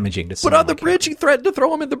 damaging to someone. But on the bridge, he threatened to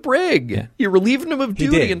throw him in the brig. Yeah. He relieved him of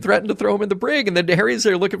duty did. and threatened to throw him in the brig. And then Harry's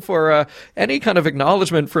there looking for any kind of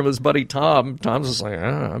acknowledgement from his buddy Tom. Tom's just like,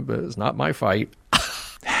 but it's not my fight.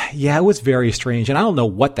 Yeah, it was very strange. And I don't know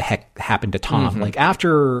what the heck happened to Tom. Like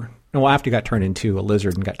after he got turned into a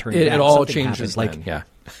lizard and got turned into It all changes happened. then, yeah.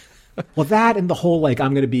 Well, that and the whole, I'm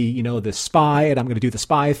going to be, the spy, and I'm going to do the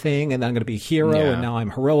spy thing, and then I'm going to be a hero, Yeah. and now I'm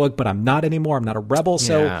heroic, but I'm not anymore. I'm not a rebel.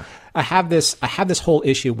 So Yeah. I have this whole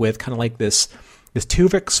issue with kind of like this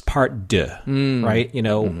Tuvok's part deux, right?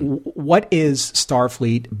 What is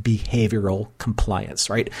Starfleet behavioral compliance,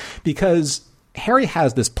 right? Because Harry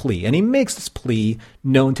has this plea, and he makes this plea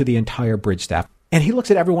known to the entire bridge staff, and he looks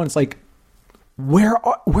at everyone, it's like,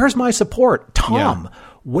 where's my support? Tom,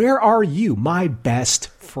 where are you, my best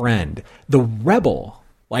friend? The rebel,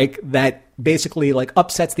 that basically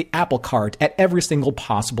upsets the apple cart at every single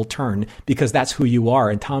possible turn because that's who you are.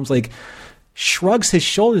 And Tom's shrugs his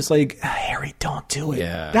shoulders Harry, don't do it.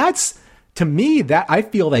 Yeah. That's, to me, that I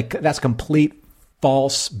feel like that's complete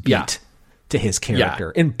false beat to his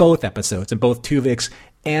character in both episodes, in both Tuvok's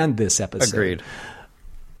and this episode. Agreed.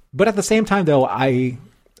 But at the same time, though,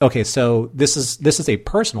 so this is a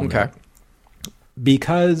personal note.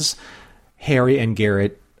 Because Harry and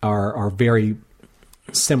Garrett are very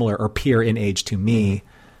similar or peer in age to me,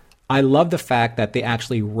 I love the fact that they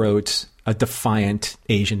actually wrote a defiant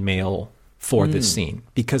Asian male for this scene,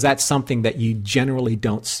 because that's something that you generally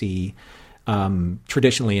don't see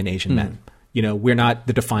traditionally in Asian men. We're not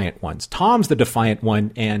the defiant ones. Tom's the defiant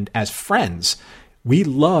one, and as friends, we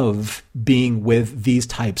love being with these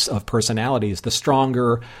types of personalities, the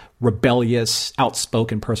stronger, rebellious,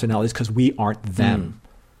 outspoken personalities, because we aren't them.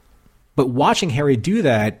 But watching Harry do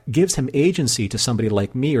that gives him agency to somebody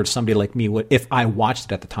like me, or somebody like me if I watched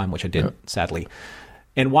it at the time, which I didn't, sadly.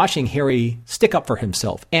 And watching Harry stick up for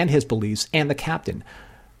himself and his beliefs and the captain.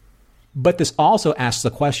 But this also asks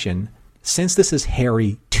the question, since this is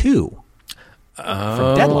Harry 2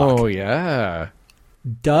 from Deadlock. Oh, yeah.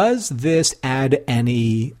 Does this add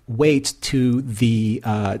any weight to the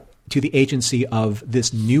agency of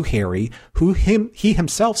this new Harry, who he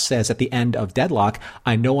himself says at the end of Deadlock,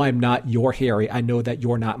 I know I'm not your Harry, I know that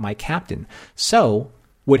you're not my captain. So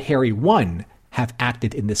would Harry 1 have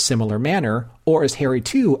acted in this similar manner, or is Harry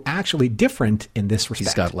 2 actually different in this respect?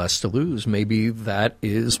 He's got less to lose. Maybe that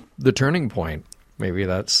is the turning point. Maybe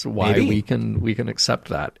that's why we can accept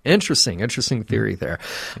that. Interesting theory there.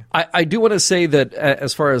 I do want to say that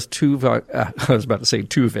as far as Tuvok, I was about to say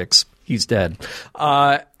Tuvix, he's dead.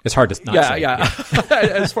 It's hard to not say. Yeah.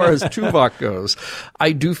 As far as Tuvok goes,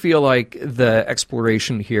 I do feel like the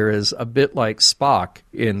exploration here is a bit like Spock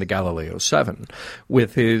in the Galileo 7,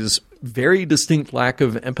 with his very distinct lack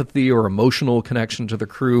of empathy or emotional connection to the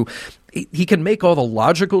crew. He can make all the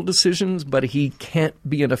logical decisions, but he can't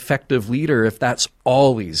be an effective leader if that's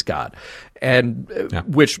all he's got. And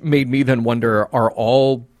which made me then wonder, are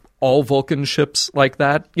all Vulcan ships like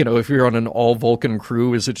that? If you're on an all Vulcan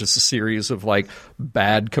crew, is it just a series of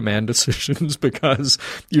bad command decisions because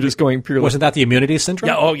you're just going purely... Wasn't that the immunity syndrome?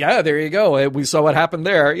 Yeah. Oh, yeah. There you go. We saw what happened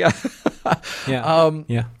there. Yeah.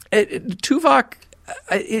 Yeah. Tuvok,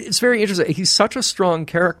 it's very interesting. He's such a strong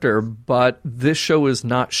character, but this show is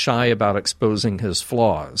not shy about exposing his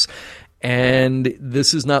flaws. And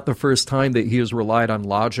this is not the first time that he has relied on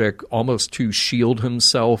logic almost to shield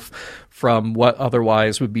himself from what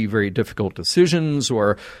otherwise would be very difficult decisions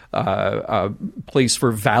or a place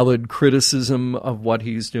for valid criticism of what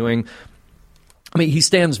he's doing. I mean, he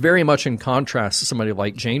stands very much in contrast to somebody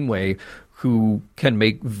like Janeway, who can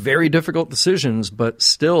make very difficult decisions, but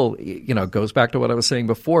still, goes back to what I was saying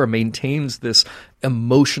before, maintains this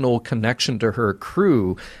emotional connection to her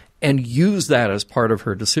crew and use that as part of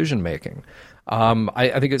her decision making.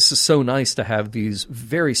 I think it's just so nice to have these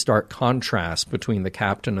very stark contrasts between the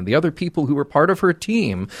captain and the other people who are part of her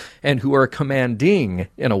team and who are commanding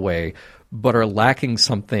in a way, but are lacking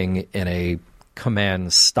something in a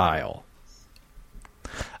command style.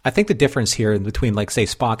 I think the difference here between, like, say,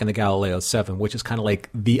 Spock and the Galileo 7, which is kind of like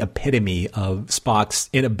the epitome of Spock's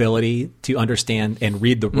inability to understand and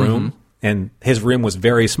read the room, and his room was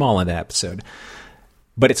very small in that episode.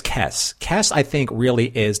 But it's Kes. Kes, I think, really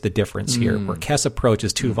is the difference here, where Kes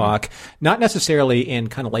approaches Tuvok, not necessarily in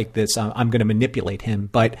kind of like this, I'm going to manipulate him,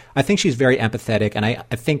 but I think she's very empathetic, and I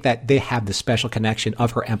think that they have this special connection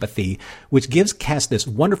of her empathy, which gives Kes this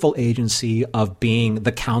wonderful agency of being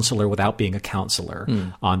the counselor without being a counselor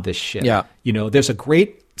on this ship. Yeah. You know, there's a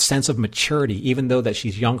great sense of maturity, even though that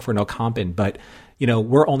she's young for an Ocampan, but you know,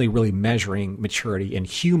 we're only really measuring maturity in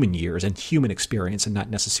human years and human experience, and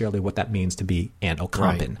not necessarily what that means to be an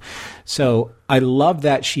Ocampan. Right. So I love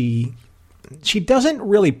that she doesn't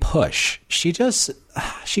really push. She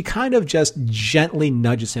kind of just gently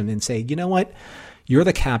nudges him and say, you know what? You're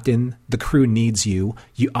the captain. The crew needs you.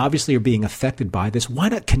 You obviously are being affected by this. Why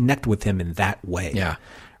not connect with him in that way? Yeah.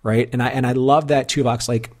 Right. And I love that Tuvok's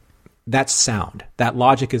like, that's sound. That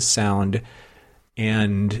logic is sound.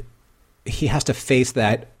 And he has to face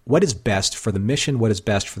that, what is best for the mission, what is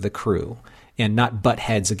best for the crew, and not butt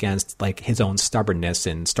heads against like his own stubbornness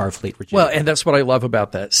and Starfleet rigidity. Well, and that's what I love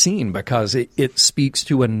about that scene, because it speaks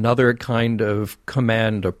to another kind of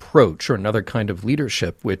command approach or another kind of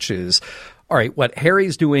leadership, which is, all right, what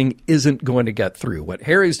Harry's doing isn't going to get through. What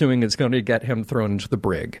Harry's doing is going to get him thrown into the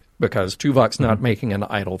brig, because Tuvok's not making an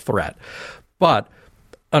idle threat. But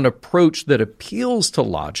an approach that appeals to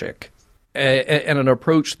logic, and an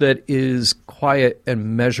approach that is quiet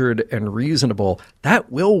and measured and reasonable, that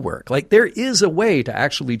will work. Like, there is a way to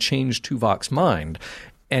actually change Tuvok's mind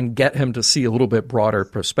and get him to see a little bit broader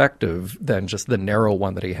perspective than just the narrow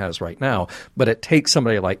one that he has right now. But it takes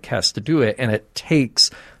somebody like Kes to do it, and it takes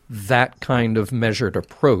that kind of measured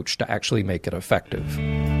approach to actually make it effective.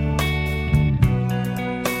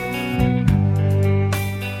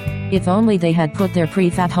 If only they had put their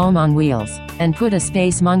prefab home on wheels, and put a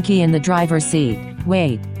space monkey in the driver's seat.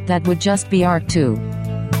 Wait, that would just be Arc 2.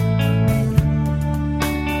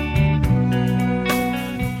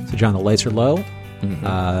 So, John, the lights are low.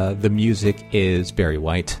 The music is Barry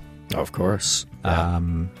White. Of course. Yeah.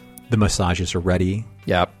 The massages are ready.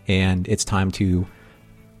 Yep. And it's time to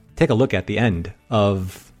take a look at the end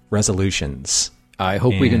of Resolutions. I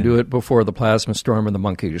hope we can do it before the plasma storm and the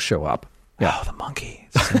monkeys show up. Yeah. Oh, the monkey.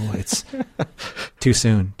 So it's too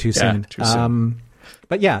soon. Too soon.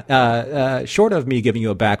 But yeah, short of me giving you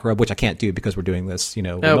a back rub, which I can't do because we're doing this,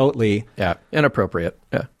 remotely. Yeah, inappropriate.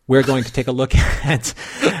 Yeah. We're going to take a look at,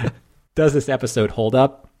 does this episode hold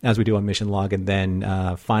up, as we do on Mission Log, and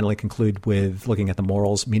then finally conclude with looking at the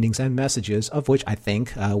morals, meanings, and messages, of which I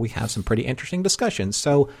think we have some pretty interesting discussions.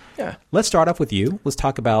 So let's start off with you. Let's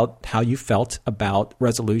talk about how you felt about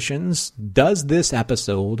Resolutions. Does this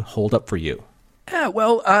episode hold up for you? Yeah,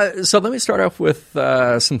 well, so let me start off with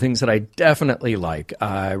some things that I definitely like.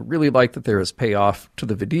 I really like that there is payoff to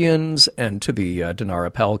the Vidians and to the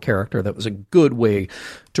Dinara Pell character. That was a good way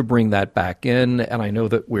to bring that back in, and I know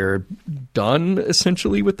that we're done,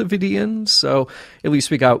 essentially, with the Vidians, so at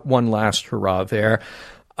least we got one last hurrah there.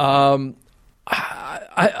 I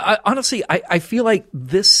honestly, I feel like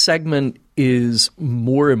this segment is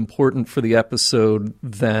more important for the episode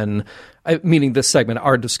than, meaning this segment,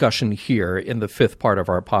 our discussion here in the fifth part of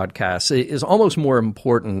our podcast, is almost more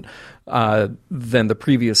important than the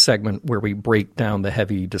previous segment where we break down the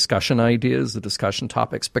heavy discussion ideas, the discussion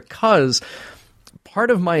topics, because part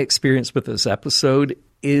of my experience with this episode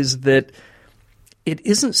is that it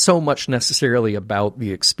isn't so much necessarily about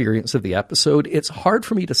the experience of the episode. It's hard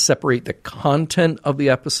for me to separate the content of the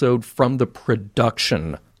episode from the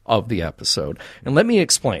production of the episode. And let me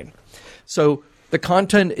explain. So the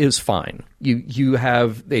content is fine. You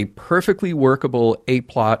have a perfectly workable A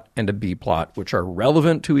plot and a B plot, which are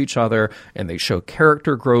relevant to each other, and they show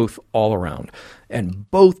character growth all around.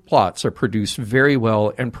 And both plots are produced very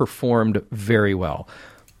well and performed very well.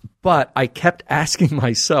 But I kept asking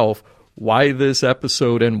myself, why this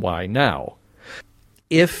episode and why now?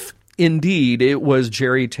 If indeed it was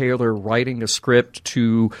Jerry Taylor writing a script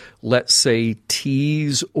to, let's say,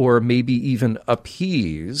 tease or maybe even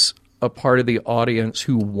appease a part of the audience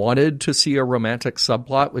who wanted to see a romantic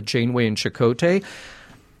subplot with Janeway and Chakotay,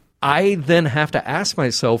 I then have to ask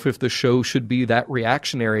myself if the show should be that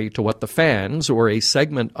reactionary to what the fans or a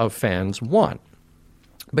segment of fans want.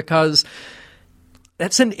 Because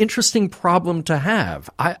that's an interesting problem to have.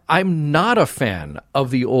 I'm not a fan of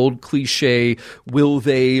the old cliche, will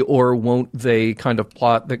they or won't they kind of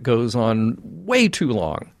plot that goes on way too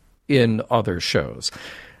long in other shows.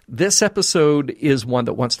 This episode is one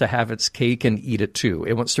that wants to have its cake and eat it too.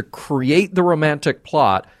 It wants to create the romantic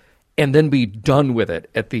plot and then be done with it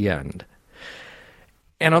at the end.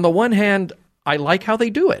 And on the one hand, I like how they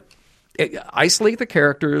do it. Isolate the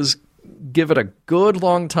characters, give it a good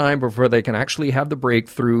long time before they can actually have the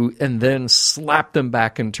breakthrough, and then slap them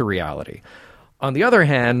back into reality. On the other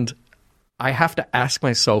hand, I have to ask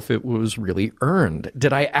myself if it was really earned.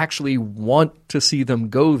 Did I actually want to see them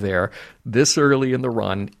go there this early in the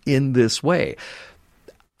run in this way?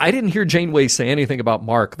 I didn't hear Janeway say anything about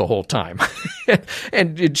Mark the whole time.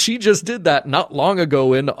 And she just did that not long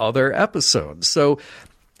ago in other episodes. So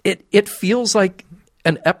it feels like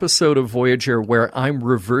an episode of Voyager where I'm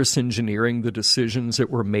reverse engineering the decisions that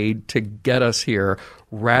were made to get us here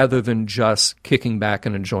rather than just kicking back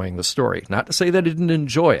and enjoying the story. Not to say that I didn't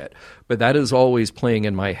enjoy it, but that is always playing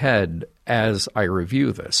in my head as I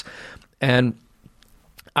review this. And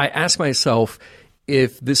I ask myself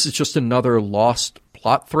if this is just another lost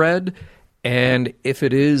plot thread, and if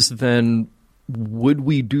it is, then would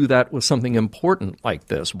we do that with something important like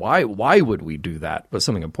this? Why would we do that with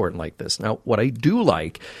something important like this? Now, what I do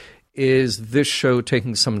like is this show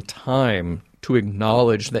taking some time to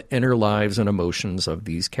acknowledge the inner lives and emotions of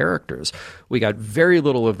these characters. We got very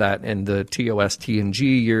little of that in the TOS,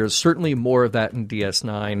 TNG years, certainly more of that in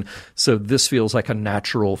DS9, so this feels like a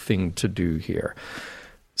natural thing to do here.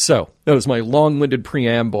 So that was my long-winded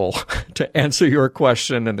preamble to answer your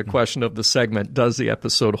question and the question of the segment, does the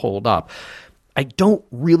episode hold up? I don't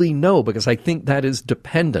really know, because I think that is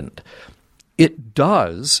dependent. It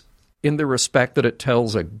does, in the respect that it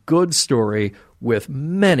tells a good story with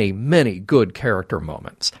many, many good character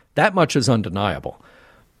moments. That much is undeniable.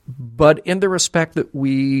 But in the respect that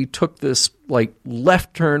we took this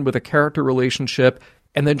left turn with a character relationship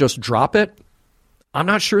and then just drop it, I'm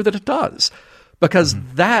not sure that it does. Because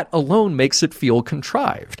that alone makes it feel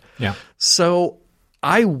contrived. Yeah. So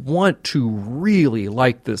I want to really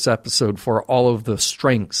like this episode for all of the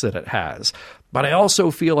strengths that it has. But I also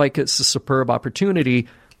feel like it's a superb opportunity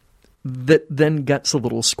that then gets a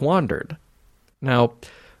little squandered. Now,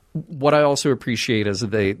 what I also appreciate is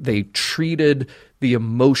that they treated the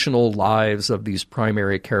emotional lives of these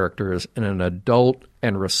primary characters in an adult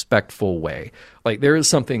and respectful way. There is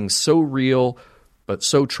something so real, but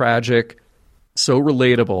so tragic, so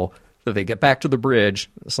relatable, that they get back to the bridge.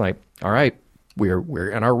 It's like, all right, we're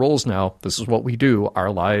in our roles now. This is what we do. Our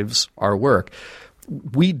lives, our work.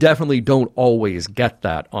 We definitely don't always get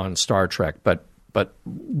that on Star Trek, but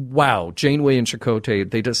wow, Janeway and Chakotay,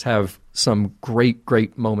 they just have some great,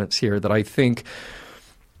 great moments here that I think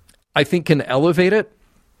can elevate it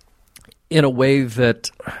in a way that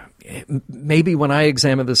maybe when I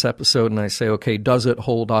examine this episode and I say, okay, does it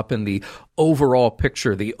hold up in the overall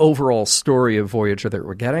picture, the overall story of Voyager that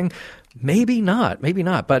we're getting? Maybe not.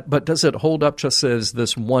 But does it hold up just as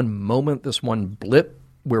this one moment, this one blip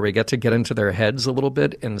where we get to get into their heads a little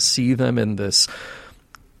bit and see them in this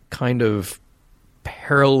kind of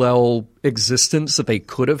parallel existence that they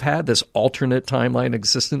could have had, this alternate timeline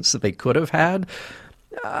existence that they could have had?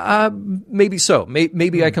 Maybe so.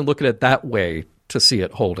 Maybe I can look at it that way to see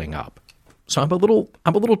it holding up. So I'm a little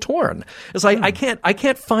torn. It's like I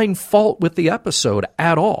can't find fault with the episode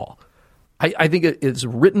at all. I think it is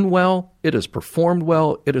written well, it is performed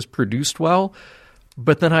well, it is produced well,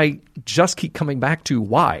 but then I just keep coming back to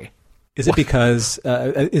why. Is it because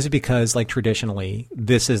traditionally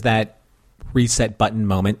this is that reset button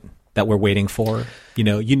moment that we're waiting for? You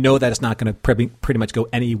know that it's not going to pretty much go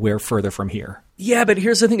anywhere further from here. Yeah, but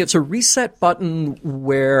here's the thing. It's a reset button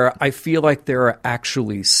where I feel like there are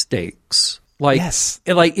actually stakes. Yes.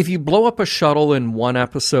 If you blow up a shuttle in one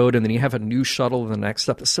episode and then you have a new shuttle in the next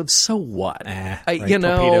episode, so what? Right.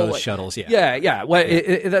 Torpedoes, shuttles, yeah. Yeah. Well,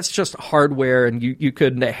 that's just hardware, and you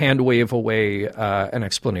could hand wave away an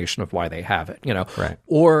explanation of why they have it, Right.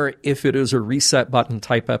 Or if it is a reset button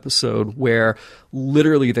type episode where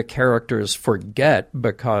literally the characters forget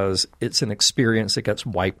because it's an experience that gets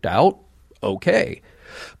wiped out, okay.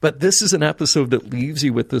 But this is an episode that leaves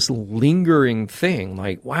you with this lingering thing,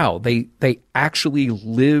 like, wow, they actually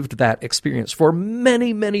lived that experience for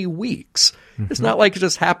many, many weeks. Mm-hmm. It's not like it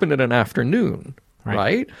just happened in an afternoon,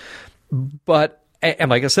 right? But, and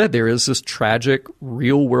like I said, there is this tragic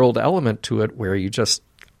real-world element to it where you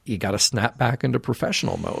got to snap back into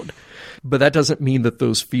professional mode. But that doesn't mean that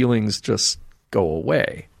those feelings just go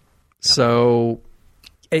away. So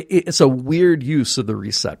it's a weird use of the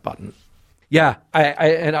reset button. Yeah,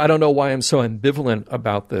 and I don't know why I'm so ambivalent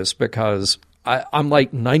about this, because I'm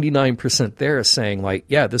like 99% there saying like,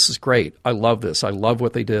 yeah, this is great. I love this. I love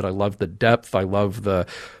what they did. I love the depth. I love the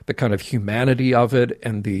kind of humanity of it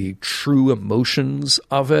and the true emotions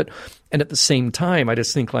of it. And at the same time, I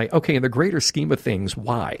just think like, okay, in the greater scheme of things,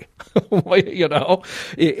 why?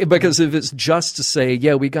 Because if it's just to say,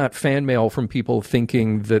 yeah, we got fan mail from people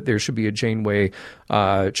thinking that there should be a Janeway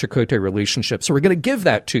Chakotay relationship, so we're going to give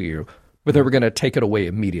that to you, but then we're going to take it away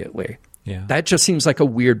immediately. Yeah. That just seems like a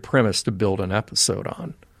weird premise to build an episode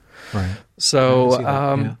on. Right. So,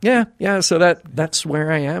 so that's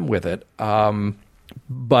where I am with it.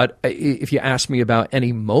 But if you ask me about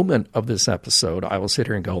any moment of this episode, I will sit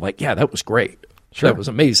here and go like, yeah, that was great. Sure. That was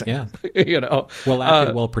amazing. Yeah. Well,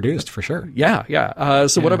 actually well produced for sure. Yeah.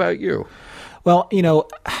 So what about you? Well,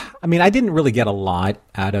 I mean, I didn't really get a lot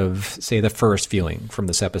out of, say, the first viewing from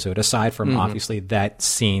this episode, aside from obviously that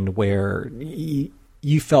scene where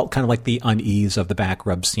you felt kind of like the unease of the back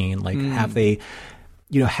rub scene. Like, have they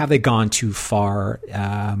gone too far?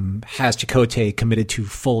 Has Chakotay committed too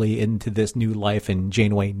fully into this new life and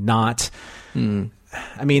Janeway not? I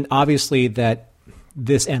mean, obviously that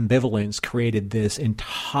this ambivalence created this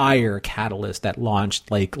entire catalyst that launched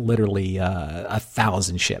like literally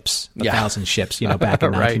 1,000 ships, back in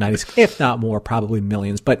 1990s, if not more, probably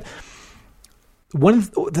millions. But one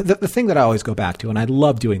of the thing that I always go back to, and I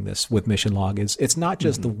love doing this with Mission Log, is it's not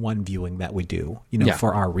just the one viewing that we do,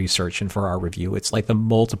 for our research and for our review. It's like the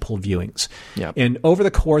multiple viewings. Yep. And over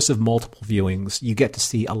the course of multiple viewings, you get to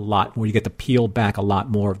see a lot more. You get to peel back a lot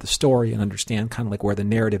more of the story and understand kind of like where the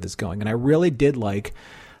narrative is going. And I really did like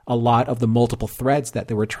a lot of the multiple threads that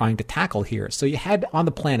they were trying to tackle here. So you had on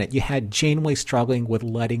the planet, you had Janeway struggling with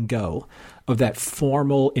letting go of that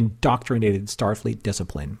formal, indoctrinated Starfleet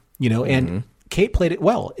discipline, and Kate played it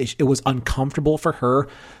well. It was uncomfortable for her,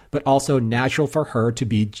 but also natural for her to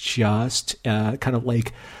be just kind of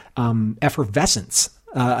like effervescence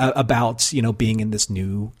about, being in this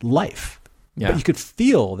new life. Yeah. But you could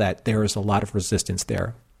feel that there was a lot of resistance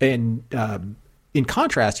there. And in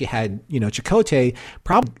contrast, you had, Chakotay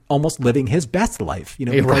probably almost living his best life,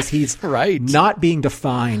 because he's not being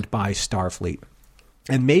defined by Starfleet.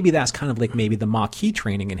 And maybe that's kind of like maybe the Maquis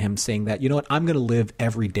training in him saying that, I'm going to live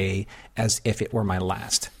every day as if it were my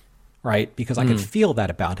last, right? Because I can feel that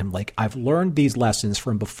about him. Like, I've learned these lessons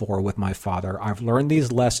from before with my father. I've learned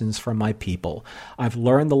these lessons from my people. I've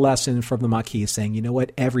learned the lesson from the Maquis saying,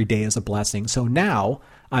 every day is a blessing. So now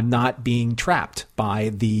I'm not being trapped by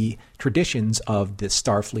the traditions of this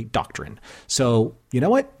Starfleet doctrine. So you know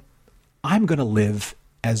what? I'm going to live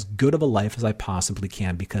as good of a life as I possibly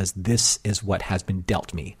can because this is what has been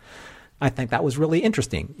dealt me. I think that was really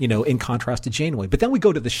interesting, in contrast to Janeway. But then we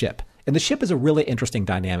go to the ship. And the ship is a really interesting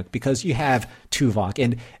dynamic because you have Tuvok.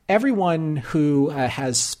 And everyone who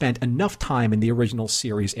has spent enough time in the original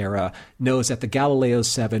series era knows that the Galileo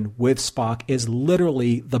 7 with Spock is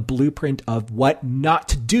literally the blueprint of what not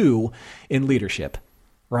to do in leadership,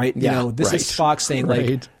 right? Yeah, this is Spock saying,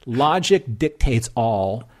 like, logic dictates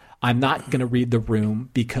all. I'm not going to read the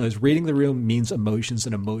room because reading the room means emotions,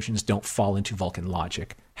 and emotions don't fall into Vulcan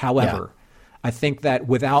logic. However, I think that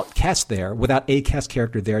without Kes there, without a Kes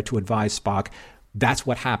character there to advise Spock, that's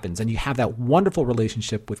what happens. And you have that wonderful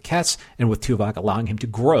relationship with Kes and with Tuvok, allowing him to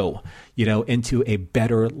grow, into a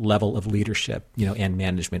better level of leadership, and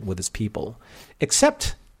management with his people.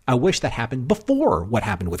 Except I wish that happened before what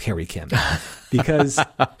happened with Harry Kim, because,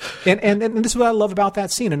 and this is what I love about that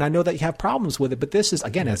scene. And I know that you have problems with it, but this is,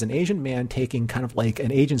 again, as an Asian man taking kind of like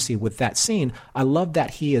an agency with that scene, I love that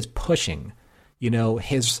he is pushing,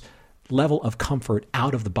 his level of comfort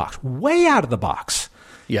out of the box, way out of the box,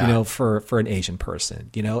 for an Asian person,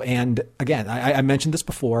 and again, I mentioned this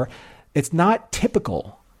before, it's not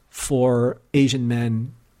typical for Asian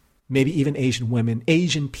men, maybe even Asian women,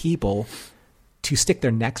 Asian people to stick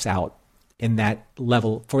their necks out in that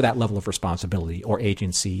level, for that level of responsibility or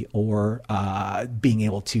agency or being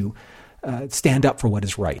able to stand up for what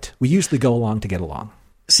is right. We usually go along to get along.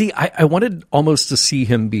 See, I wanted almost to see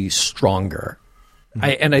him be stronger.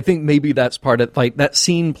 And I think maybe that's part of, like, that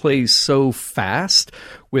scene plays so fast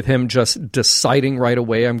with him just deciding right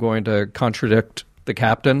away, I'm going to contradict the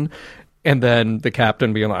captain. And then the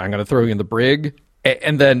captain being like, I'm going to throw you in the brig.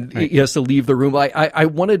 And then he has to leave the room. I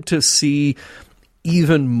wanted to see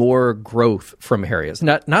even more growth from Harry.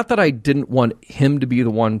 Not that I didn't want him to be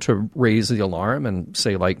the one to raise the alarm and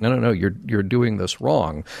say, like, no, you're doing this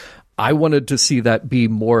wrong. I wanted to see that be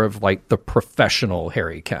more of like the professional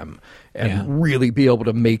Harry Kem and really be able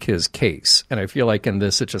to make his case. And I feel like in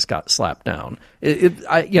this, it just got slapped down.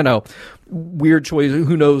 Weird choice.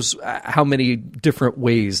 Who knows how many different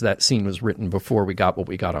ways that scene was written before we got what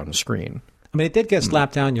we got on the screen. I mean, it did get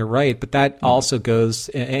slapped down, you're right, but that also goes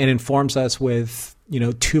and informs us with,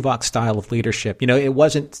 Tuvok's style of leadership. It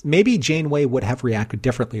wasn't, maybe Janeway would have reacted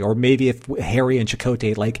differently, or maybe if Harry and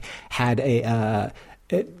Chakotay had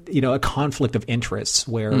a conflict of interests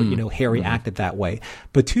where, Harry acted that way.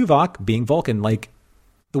 But Tuvok, being Vulcan,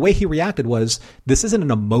 the way he reacted was, this isn't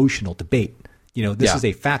an emotional debate. This is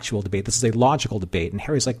a factual debate. This is a logical debate. And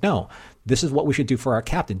Harry's like, no, this is what we should do for our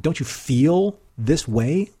captain. Don't you feel this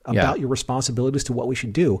way about your responsibilities to what we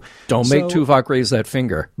should do? Don't make Tuvok raise that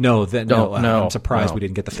finger. No, I'm surprised we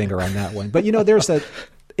didn't get the finger on that one. But, there's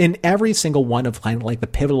in every single one of the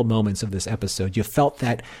pivotal moments of this episode, you felt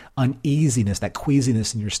that uneasiness, that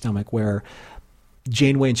queasiness in your stomach where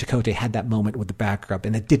Janeway and Chakotay had that moment with the backup,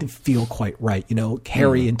 and it didn't feel quite right.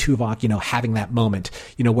 Harry and Tuvok, having that moment,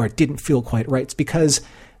 where it didn't feel quite right. It's because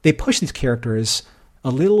they push these characters a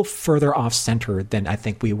little further off center than I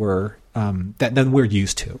think we were, than we're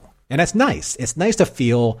used to. And that's nice. It's nice to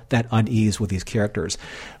feel that unease with these characters.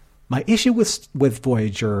 My issue with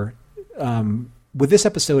Voyager, with this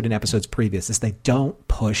episode and episodes previous, is they don't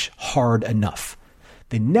push hard enough.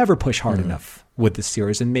 They never push hard enough with the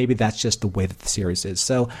series, and maybe that's just the way that the series is.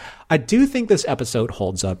 So I do think this episode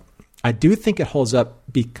holds up. I do think it holds up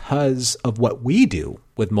because of what we do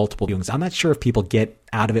with multiple viewings. I'm not sure if people get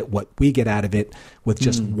out of it what we get out of it with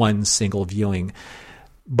just one single viewing.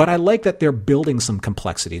 But I like that they're building some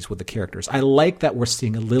complexities with the characters. I like that we're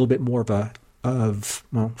seeing a little bit more of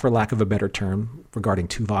for lack of a better term regarding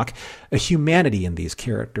Tuvok, a humanity in these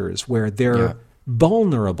characters where they're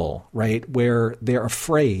vulnerable, right? Where they're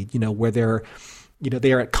afraid, where they're,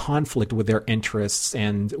 they are at conflict with their interests,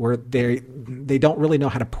 and where they don't really know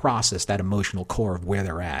how to process that emotional core of where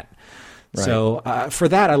they're at. Right. So for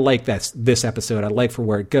that, I like this episode. I like for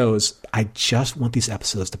where it goes. I just want these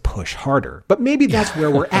episodes to push harder. But maybe that's where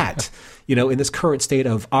we're at, in this current state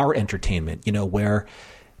of our entertainment, where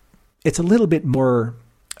it's a little bit more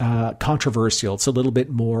controversial. It's a little bit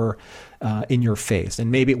more in your face.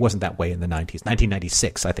 And maybe it wasn't that way in the 90s.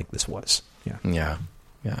 1996, I think this was. Yeah.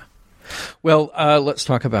 Well, let's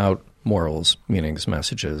talk about morals, meanings,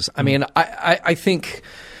 messages. I mean, I think,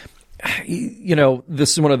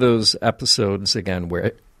 this is one of those episodes, again,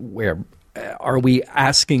 where are we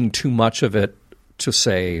asking too much of it to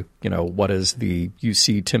say, what is the you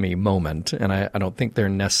see Timmy moment? And I don't think there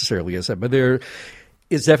necessarily is that, but there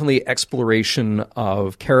is definitely exploration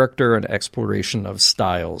of character and exploration of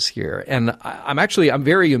styles here. And I'm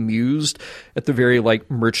very amused at the very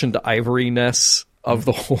merchant ivory-ness of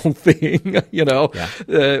the whole thing,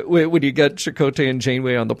 when you get Chakotay and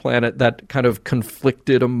Janeway on the planet, that kind of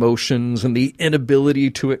conflicted emotions and the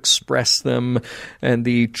inability to express them, and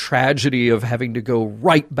the tragedy of having to go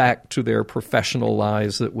right back to their professional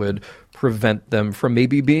lives that would prevent them from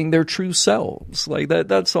maybe being their true selves.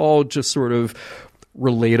 That's all just sort of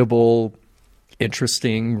relatable,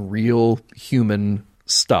 interesting, real human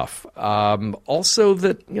stuff. Also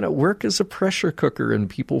that, work is a pressure cooker and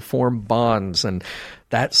people form bonds, and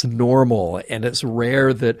that's normal. And it's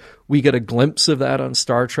rare that we get a glimpse of that on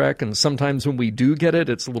Star Trek. And sometimes when we do get it,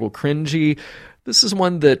 it's a little cringy. This is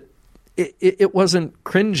one that it wasn't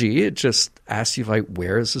cringy. It just asks you,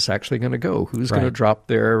 where is this actually going to go? Who's going to drop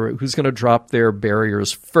their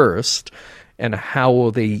barriers first? And how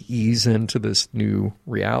will they ease into this new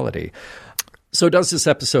reality? So does this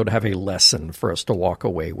episode have a lesson for us to walk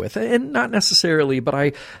away with? And not necessarily,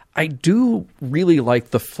 but I do really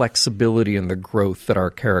like the flexibility and the growth that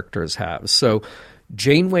our characters have. So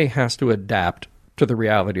Janeway has to adapt to the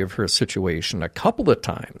reality of her situation a couple of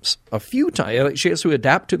times, a few times. She has to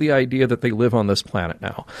adapt to the idea that they live on this planet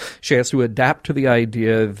now. She has to adapt to the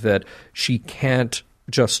idea that she can't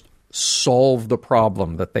just solve the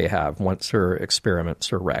problem that they have once her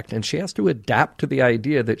experiments are wrecked. And she has to adapt to the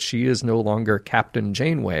idea that she is no longer Captain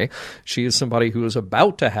Janeway. She is somebody who is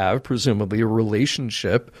about to have, presumably, a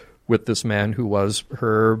relationship with this man who was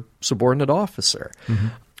her subordinate officer. Mm-hmm.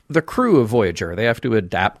 The crew of Voyager, they have to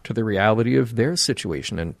adapt to the reality of their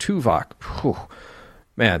situation. And Tuvok,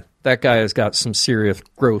 man, that guy has got some serious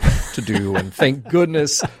growth to do, and thank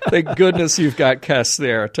goodness you've got Kes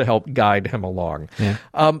there to help guide him along. Yeah.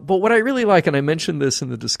 But what I really like, and I mentioned this in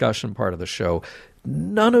the discussion part of the show,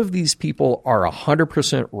 none of these people are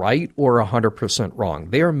 100% right or 100%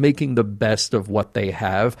 wrong. They are making the best of what they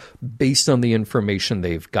have based on the information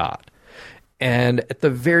they've got. And at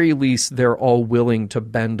the very least, they're all willing to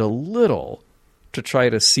bend a little to try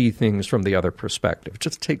to see things from the other perspective. It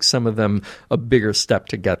just takes some of them a bigger step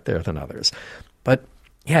to get there than others. But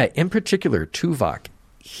yeah, in particular, Tuvok,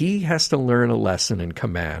 he has to learn a lesson in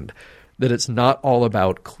command, that it's not all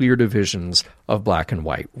about clear divisions of black and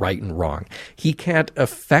white, right and wrong. He can't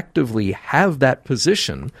effectively have that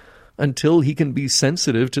position until he can be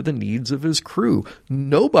sensitive to the needs of his crew.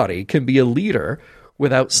 Nobody can be a leader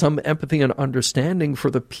without some empathy and understanding for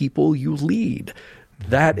the people you lead.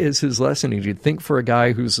 That is his lesson. And you'd think for a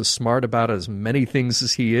guy who's as smart about as many things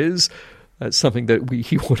as he is, that's something that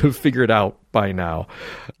he would have figured out by now.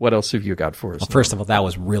 What else have you got for us? Well, first of all, that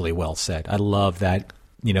was really well said. I love that,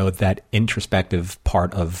 that introspective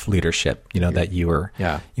part of leadership, that you were,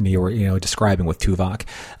 describing with Tuvok.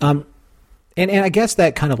 And I guess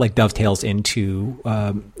that kind of like dovetails into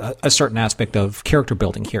a certain aspect of character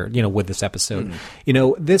building here, with this episode.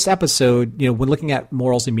 This episode, when looking at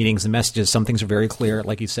morals and meanings and messages, some things are very clear.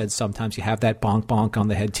 Like you said, sometimes you have that bonk bonk on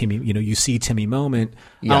the head Timmy, you see Timmy moment.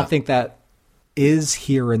 Yeah. I don't think that is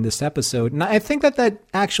here in this episode. And I think that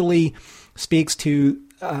actually speaks to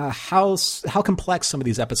how complex some of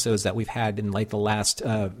these episodes that we've had in like the last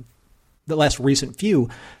recent few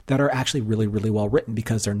that are actually really, really well written,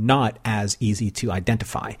 because they're not as easy to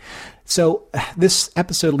identify. So this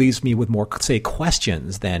episode leaves me with more, say,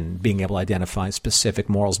 questions than being able to identify specific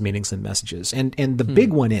morals, meanings, and messages. And the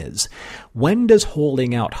big one is, when does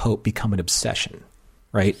holding out hope become an obsession,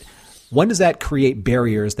 right? When does that create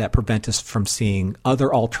barriers that prevent us from seeing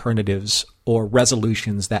other alternatives or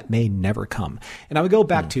resolutions that may never come? And I would go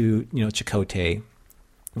back to, Chakotay,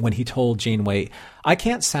 when he told Janeway, I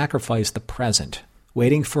can't sacrifice the present,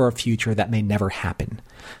 waiting for a future that may never happen.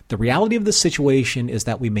 The reality of the situation is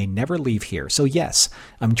that we may never leave here. So yes,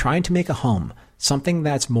 I'm trying to make a home, something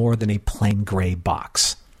that's more than a plain gray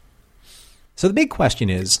box. So the big question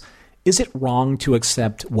is it wrong to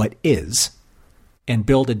accept what is and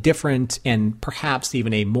build a different and perhaps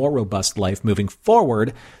even a more robust life moving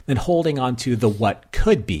forward than holding on to the what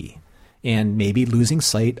could be, and maybe losing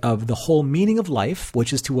sight of the whole meaning of life,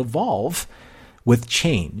 which is to evolve with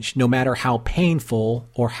change, no matter how painful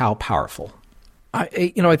or how powerful? I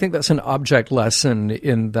think that's an object lesson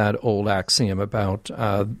in that old axiom about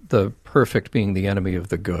the perfect being the enemy of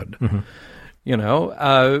the good.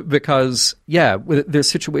 Because, their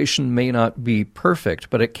situation may not be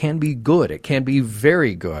perfect, but it can be good. It can be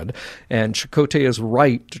very good. And Chakotay is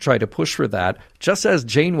right to try to push for that, just as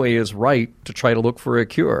Janeway is right to try to look for a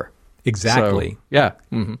cure. Exactly. So, yeah.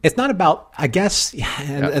 Mm-hmm. It's not about, I guess,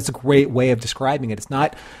 that's a great way of describing it. It's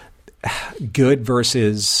not good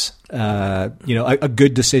versus, a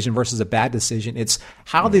good decision versus a bad decision. It's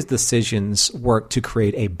how these decisions work to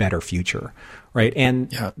create a better future, right?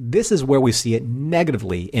 And this is where we see it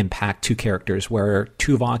negatively impact two characters, where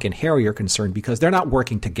Tuvok and Harry are concerned, because they're not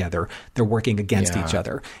working together. They're working against each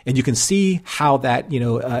other. And you can see how that,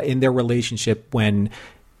 in their relationship, when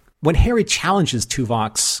Harry challenges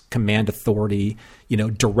Tuvok's command authority,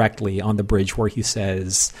 directly on the bridge, where he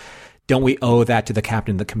says, don't we owe that to the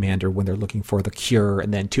captain and the commander when they're looking for the cure?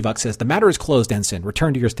 And then Tuvok says, the matter is closed, ensign.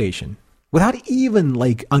 Return to your station. Without even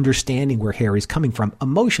understanding where Harry's coming from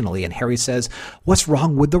emotionally. And Harry says, what's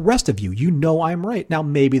wrong with the rest of you? You know I'm right. Now,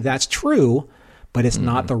 maybe that's true, but it's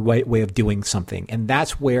not the right way of doing something. And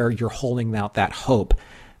that's where you're holding out that hope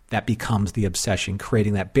that becomes the obsession,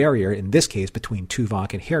 creating that barrier, in this case, between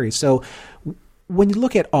Tuvok and Harry. So when you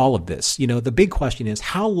look at all of this, the big question is,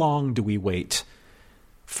 how long do we wait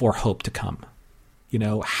for hope to come?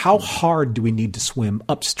 How hard do we need to swim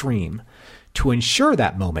upstream to ensure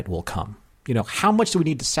that moment will come? How much do we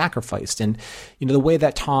need to sacrifice? And, the way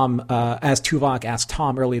that Tom, as Tuvok asked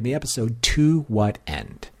Tom early in the episode, to what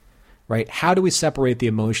end, right? How do we separate the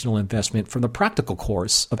emotional investment from the practical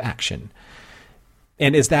course of action?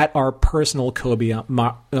 And is that our personal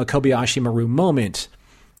Kobayashi Maru moment,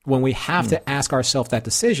 when we have to ask ourselves that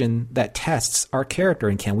decision that tests our character,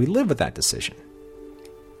 and can we live with that decision?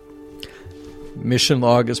 Mission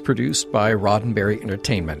Log is produced by Roddenberry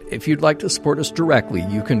Entertainment. If you'd like to support us directly,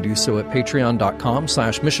 you can do so at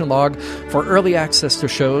patreon.com/missionlog for early access to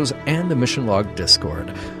shows and the Mission Log Discord.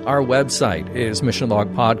 Our website is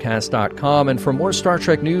missionlogpodcast.com, and for more Star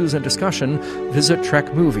Trek news and discussion, visit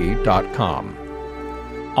trekmovie.com.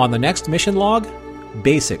 On the next Mission Log,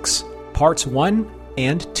 Basics, Parts 1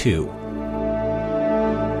 and 2.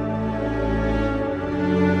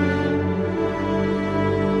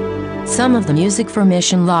 Some of the music for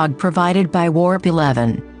Mission Log provided by Warp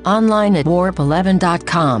 11, online at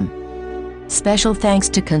warp11.com. Special thanks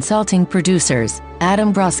to consulting producers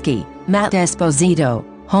Adam Brusky, Matt Esposito,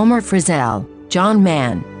 Homer Frizzell, John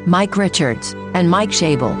Mann, Mike Richards, and Mike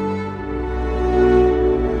Schabel.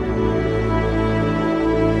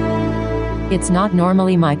 It's not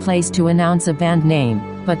normally my place to announce a band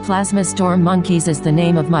name, but Plasma Storm Monkeys is the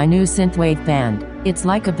name of my new synthwave band. It's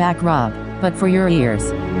like a back rub, but for your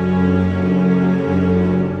ears.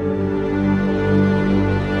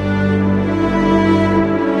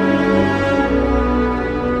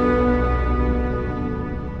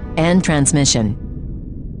 End transmission.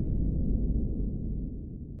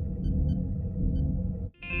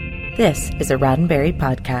 This is a Roddenberry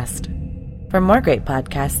podcast. For more great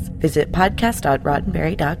podcasts, visit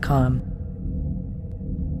podcast.roddenberry.com.